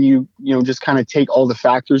Owusu-Koramoah when you just kind of take all the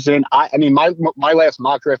factors in. I mean, my last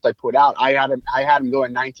mock draft I put out, I had him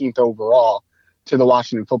going 19th overall to the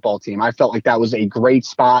Washington football team. I felt like that was a great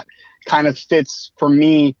spot. Kind of fits for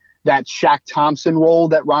me that Shaq Thompson role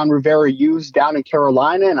that Ron Rivera used down in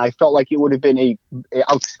Carolina, and I felt like it would have been a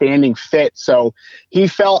outstanding fit. So he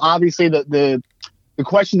fell. Obviously, the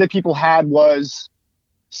question that people had was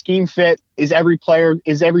scheme fit. Is every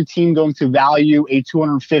team going to value a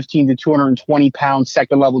 215 to 220 pound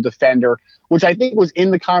second level defender, which I think was in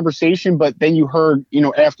the conversation. But then you heard,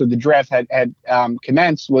 after the draft had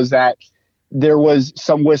commenced, was that there was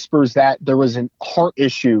some whispers that there was a heart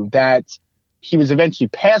issue that he was eventually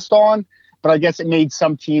passed on, but I guess it made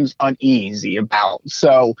some teams uneasy about.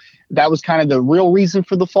 So that was kind of the real reason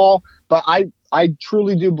for the fall. But I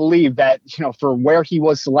truly do believe that, for where he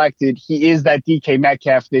was selected, he is that DK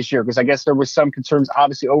Metcalf this year, because I guess there was some concerns,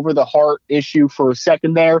 obviously, over the heart issue for a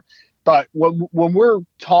second there. But when we're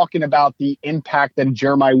talking about the impact that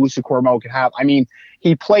Jeremiah Owusu-Koramoah can have, I mean,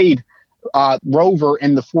 he played rover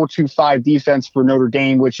in the 4-2-5 defense for Notre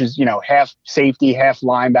Dame, which is, half safety, half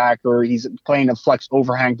linebacker. He's playing a flex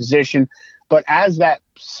overhang position. But as that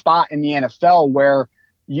spot in the NFL where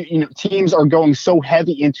teams are going so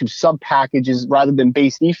heavy into sub packages rather than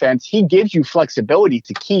base defense, he gives you flexibility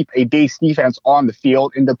to keep a base defense on the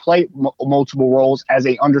field and to play multiple roles as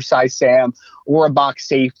a undersized Sam or a box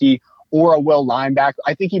safety or a will linebacker.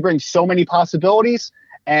 I think he brings so many possibilities,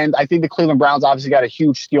 and I think the Cleveland Browns obviously got a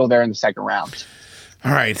huge steal there in the second round.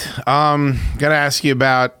 All right. Got to ask you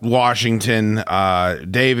about Washington.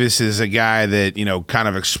 Davis is a guy that, kind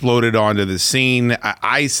of exploded onto the scene.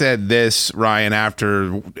 I said this, Ryan,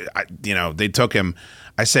 after, they took him.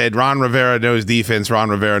 I said, Ron Rivera knows defense. Ron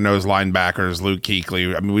Rivera knows linebackers, Luke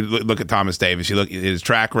Kuechly. I mean, we look at Thomas Davis. You look at his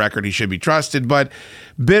track record. He should be trusted, but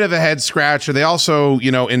bit of a head scratcher. They also,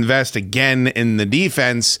 invest again in the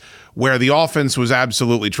defense, where the offense was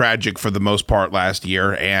absolutely tragic for the most part last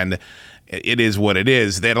year, and it is what it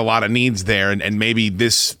is. They had a lot of needs there, and maybe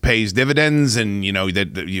this pays dividends, and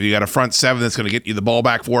that you got a front seven that's going to get you the ball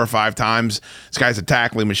back 4 or 5 times. This guy's a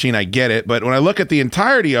tackling machine. I get it, but when I look at the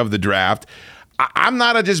entirety of the draft, I'm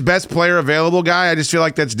not a just best player available guy. I just feel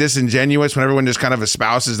like that's disingenuous when everyone just kind of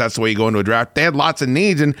espouses that's the way you go into a draft. They had lots of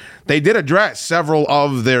needs, and they did address several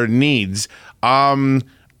of their needs. I'm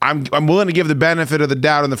willing to give the benefit of the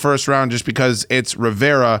doubt in the first round just because it's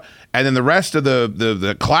Rivera, and then the rest of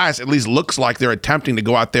the class at least looks like they're attempting to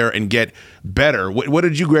go out there and get better. What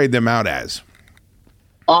did you grade them out as?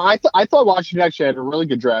 I thought Washington actually had a really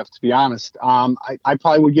good draft, to be honest. I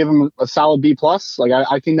probably would give them a solid B+.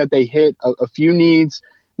 I think that they hit a few needs.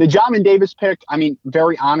 The Jamin Davis pick, I mean,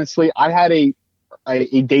 very honestly, I had a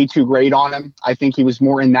day 2 grade on him. I think he was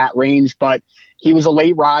more in that range, but he was a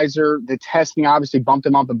late riser. The testing obviously bumped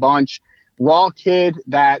him up a bunch. Raw kid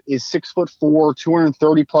that is 6'4",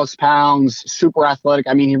 230 plus pounds, super athletic.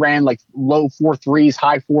 I mean, he ran like low 4.3s,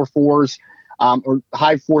 high 4.4s, or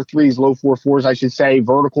high 4.3s, low 4.4s, I should say.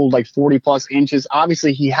 Vertical like 40 plus inches.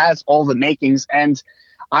 Obviously, he has all the makings, and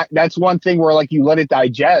that's one thing where like you let it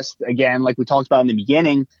digest again, like we talked about in the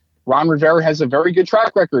beginning. Ron Rivera has a very good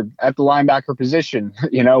track record at the linebacker position,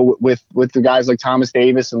 with the guys like Thomas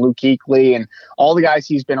Davis and Luke Kuechly and all the guys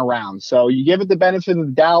he's been around. So you give it the benefit of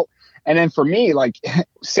the doubt. And then for me, like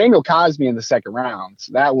Samuel Cosmi in the second round,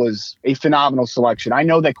 that was a phenomenal selection. I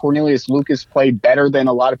know that Cornelius Lucas played better than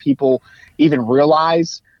a lot of people even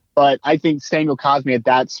realize, but I think Samuel Cosmi at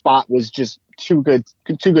that spot was just too good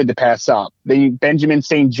to pass up. Then Benjamin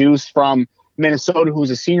St. Juste from Minnesota,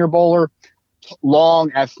 who's a Senior Bowler,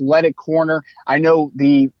 long, athletic corner. I know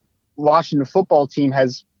the Washington football team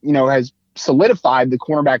has solidified the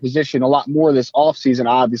cornerback position a lot more this offseason,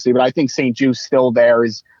 obviously, but I think St. Juste still there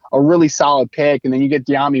is a really solid pick. And then you get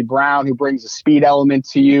De'Ami Brown, who brings a speed element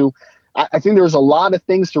to you. I think there's a lot of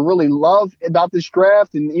things to really love about this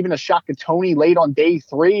draft, and even a Shaka Toney late on day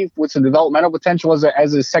 3 with some developmental potential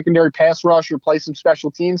as a secondary pass rusher, play some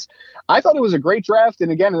special teams. I thought it was a great draft.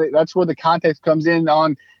 And again, that's where the context comes in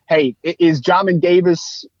on, hey, is Jamin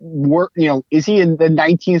Davis, is he in the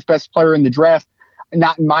 19th best player in the draft?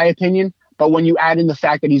 Not in my opinion. But when you add in the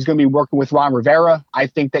fact that he's going to be working with Ron Rivera, I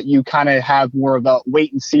think that you kind of have more of a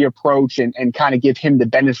wait and see approach and kind of give him the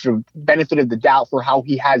benefit of the doubt for how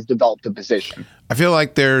he has developed the position. I feel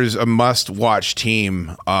like there's a must-watch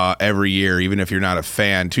team every year, even if you're not a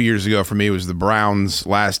fan. 2 years ago for me, it was the Browns.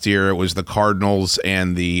 Last year, it was the Cardinals,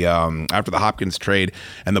 and the after the Hopkins trade,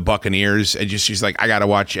 and the Buccaneers. And she's like, I got to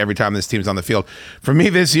watch every time this team's on the field. For me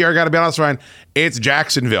this year, I got to be honest, Ryan, it's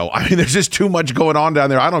Jacksonville. I mean, there's just too much going on down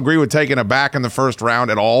there. I don't agree with taking a back in the first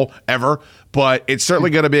round at all, ever. But it's certainly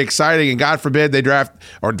going to be exciting, and God forbid they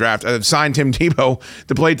sign Tim Tebow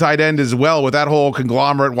to play tight end as well with that whole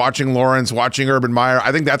conglomerate, watching Lawrence, watching Urban Meyer.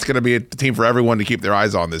 I think that's going to be a team for everyone to keep their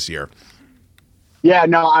eyes on this year. Yeah,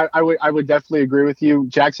 no, I would definitely agree with you.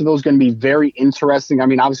 Jacksonville is going to be very interesting. I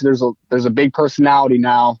mean, obviously there's a big personality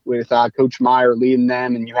now with Coach Meyer leading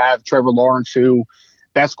them, and you have Trevor Lawrence, who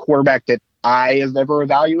best quarterback that I have ever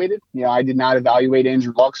evaluated. I did not evaluate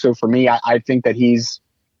Andrew Luck, so for me, I think he's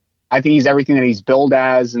everything that he's billed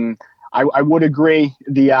as. And I would agree.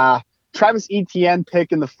 The Travis Etienne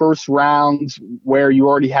pick in the first round, where you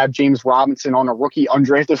already have James Robinson on a rookie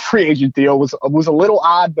undrafted free agent deal, was a little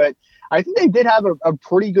odd, but I think they did have a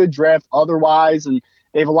pretty good draft otherwise. And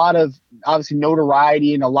they have a lot of, obviously,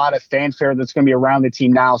 notoriety and a lot of fanfare that's going to be around the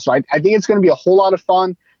team now. So I think it's going to be a whole lot of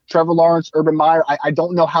fun. Trevor Lawrence, Urban Meyer. I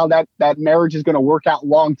don't know how that marriage is going to work out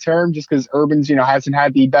long term, just because Urban's hasn't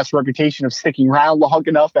had the best reputation of sticking around long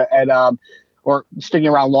enough or sticking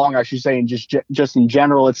around long, I should say, and just in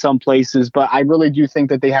general at some places. But I really do think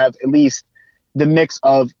that they have at least the mix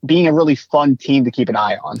of being a really fun team to keep an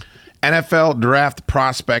eye on. NFL Draft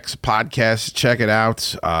Prospects Podcast. Check it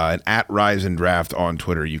out at Rise and Draft on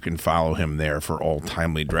Twitter. You can follow him there for all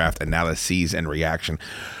timely draft analyses and reaction.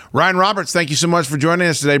 Ryan Roberts, thank you so much for joining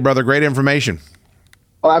us today, brother. Great information.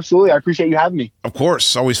 Oh, absolutely. I appreciate you having me. Of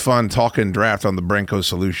course. Always fun talking draft on the Brenco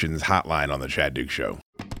Solutions hotline on the Chad Duke Show.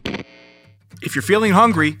 If you're feeling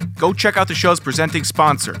hungry, go check out the show's presenting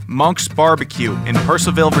sponsor, Monk's Barbecue in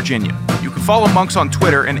Purcellville, Virginia. You can follow Monk's on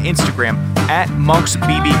Twitter and Instagram at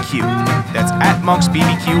MonksBBQ. That's at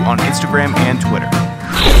MonksBBQ on Instagram and Twitter.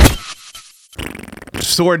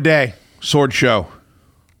 Sword Day. Sword Show.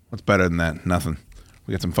 What's better than that? Nothing.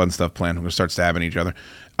 We got some fun stuff planned. We're going to start stabbing each other.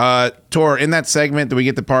 Tor, in that segment, did we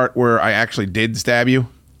get the part where I actually did stab you?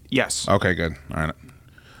 Yes. Okay, good. All right.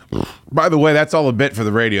 By the way, that's all a bit for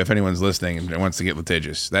the radio if anyone's listening and wants to get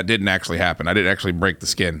litigious. That didn't actually happen. I didn't actually break the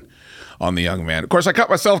skin on the young man. Of course, I cut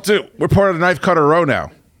myself too. We're part of the Knife Cutter Row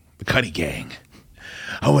now. The Cuddy Gang.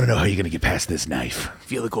 I want to know how you're going to get past this knife.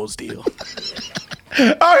 Feel the cold steel.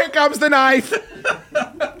 Oh, here comes the knife.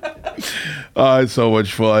 It's so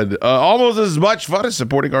much fun. Almost as much fun as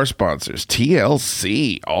supporting our sponsors.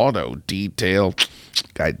 TLC Auto Detail.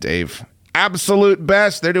 Guy Dave. Absolute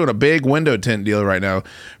best. They're doing a big window tint deal right now.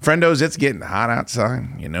 Friendos, it's getting hot outside.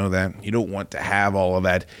 You know that. You don't want to have all of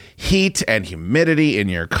that heat and humidity in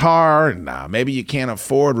your car. Nah, maybe you can't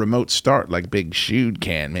afford remote start like Big Shoot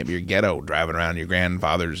can. Maybe you're ghetto driving around your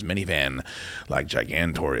grandfather's minivan like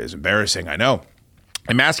Gigantor is. Embarrassing, I know.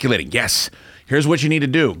 Emasculating, yes. Here's what you need to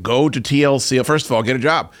do. Go to TLC. First of all, get a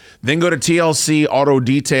job. Then go to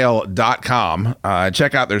TLCautodetail.com.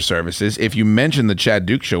 Check out their services. If you mention the Chad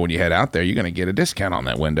Duke Show when you head out there, you're going to get a discount on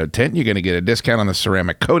that window tint. You're going to get a discount on the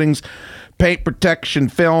ceramic coatings, paint protection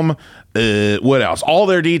film. What else? All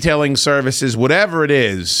their detailing services, whatever it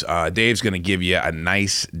is, Dave's going to give you a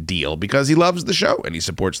nice deal because he loves the show and he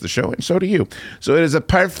supports the show, and so do you. So it is a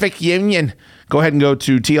perfect union. Go ahead and go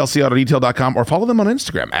to TLCautodetail.com or follow them on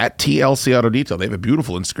Instagram at TLCAutodetail. They have a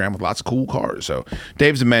beautiful Instagram with lots of cool cars. So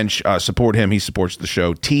Dave's a mensch. Support him. He supports the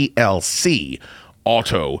show. TLC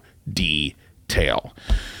Auto Detail.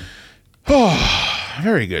 Oh,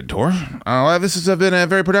 very good, Tor. This has been a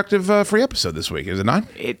very productive free episode this week, is it not?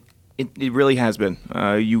 It really has been.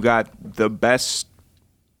 You got the best,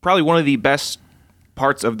 probably one of the best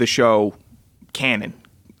parts of the show canon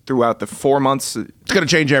throughout the 4 months. It's going to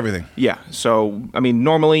change everything. Yeah. So, I mean,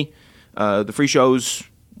 normally the free shows,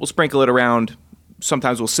 we'll sprinkle it around.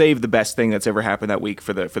 Sometimes we'll save the best thing that's ever happened that week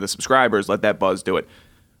for the subscribers. Let that buzz do it.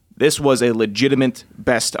 This was a legitimate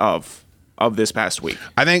best of this past week.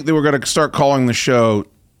 I think that we're going to start calling the show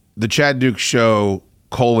the Chad Duke Show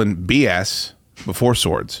 :BS before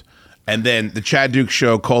Swords, and then the Chad Duke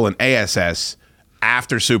Show :ASS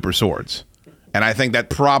after Super Swords. And I think that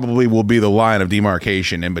probably will be the line of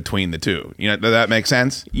demarcation in between the two. You know, does that make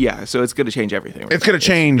sense? Yeah, so it's going to change everything. It's going to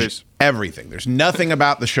change everything. There's nothing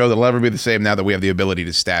about the show that'll ever be the same now that we have the ability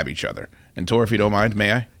to stab each other. And Tor, if you don't mind,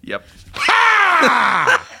 may I? Yep.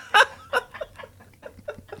 Ha!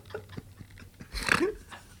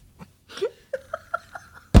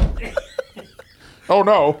 Oh,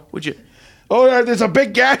 no. Would you? Oh, there's a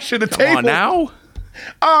big gash in the table. Come on now.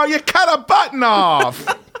 Oh, you cut a button off.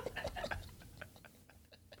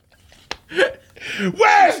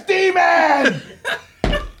 Where's D-Man?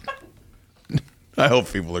 I hope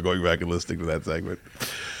people are going back and listening to that segment.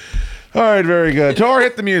 All right, very good. Tor,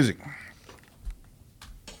 hit the music.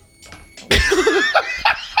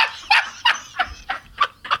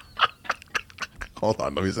 Hold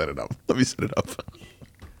on, let me set it up.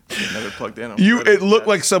 Never plugged in. It looked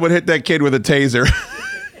like someone hit that kid with a taser.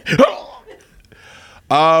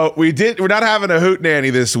 We're not having a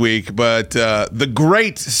hootenanny this week, but the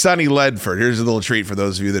great Sonny Ledford. Here's a little treat for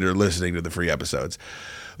those of you that are listening to the free episodes.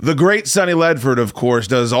 The great Sonny Ledford, of course,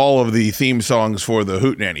 does all of the theme songs for the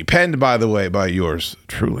hootenanny, penned, by the way, by yours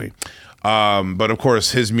truly. But of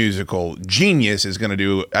course, his musical genius is going to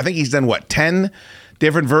do. I think he's done 10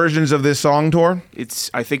 different versions of this song, Tor? It's,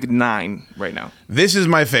 I think, 9 right now. This is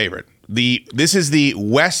my favorite. This is the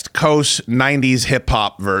West Coast 90s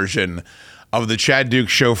hip-hop version of the Chad Duke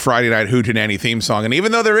Show Friday Night Hootenanny theme song. And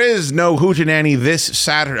even though there is no Hootenanny this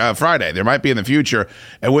Friday, there might be in the future,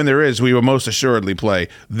 and when there is, we will most assuredly play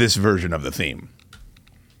this version of the theme.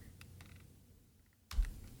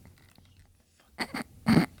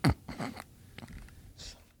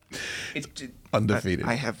 Undefeated.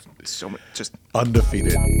 I have so much, just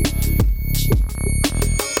undefeated.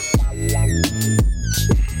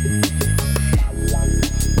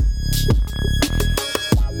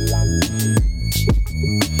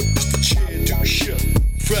 Chad Duke Show,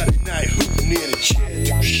 Friday Night Hootenanny, Chad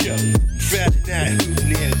Duke Show, Friday Night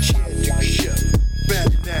Hootenanny, Chad Duke Show,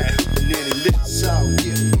 Friday Night Hootenanny, let's all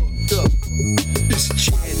get fucked up. It's a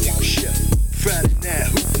Chad Duke Show, Friday Night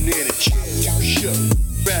Hootenanny, Chad Duke Show,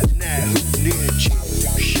 Friday Night Hootenanny, Chad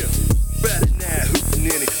Duke Show, Friday Night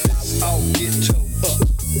Hootenanny, let's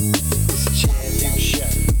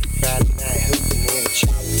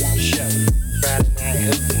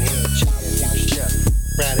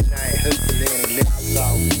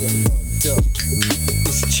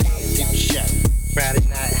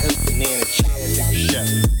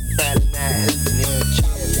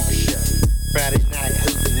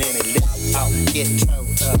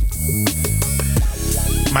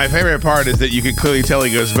My favorite part is that you can clearly tell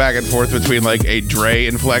he goes back and forth between like a Dre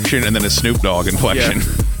inflection and then a Snoop Dogg inflection. Yeah.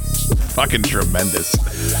 Fucking tremendous.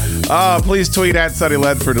 Please tweet at Sonny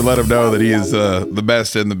Ledford to let him know that he is the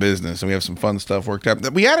best in the business. And we have some fun stuff worked out.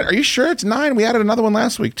 We added, are you sure it's 9? We added another one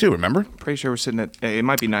last week too, remember? Pretty sure we're sitting at, it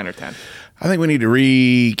might be 9 or 10. I think we need to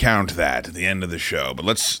recount that at the end of the show, but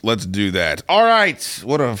let's do that. All right,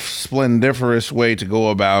 what a splendiferous way to go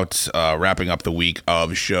about wrapping up the week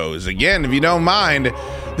of shows. Again, if you don't mind,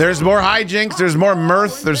 there's more hijinks, there's more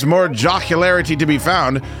mirth, there's more jocularity to be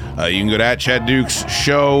found. You can go to @Chad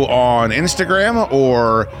Show on Instagram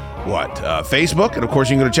or Facebook, and of course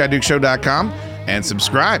you can go to ChadDukesShow.com and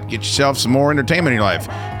subscribe. Get yourself some more entertainment in your life.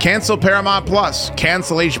 Cancel Paramount Plus.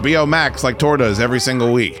 Cancel HBO Max like Tor does every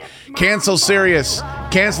single week. Cancel Sirius.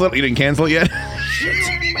 Cancel it. You didn't cancel it yet?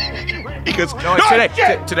 He goes,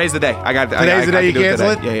 today's the day. Today's the day you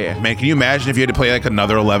cancel it? Yeah. Man, can you imagine if you had to pay like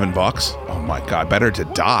another $11? Oh my God, better to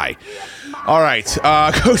die. All right,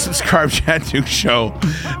 go subscribe to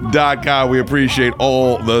ChadDukesShow.com. We appreciate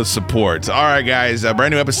all the support. All right, guys, a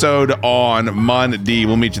brand new episode on Monday.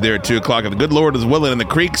 We'll meet you there at 2 o'clock. If the good Lord is willing and the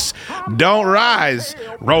creeks don't rise,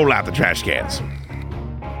 roll out the trash cans.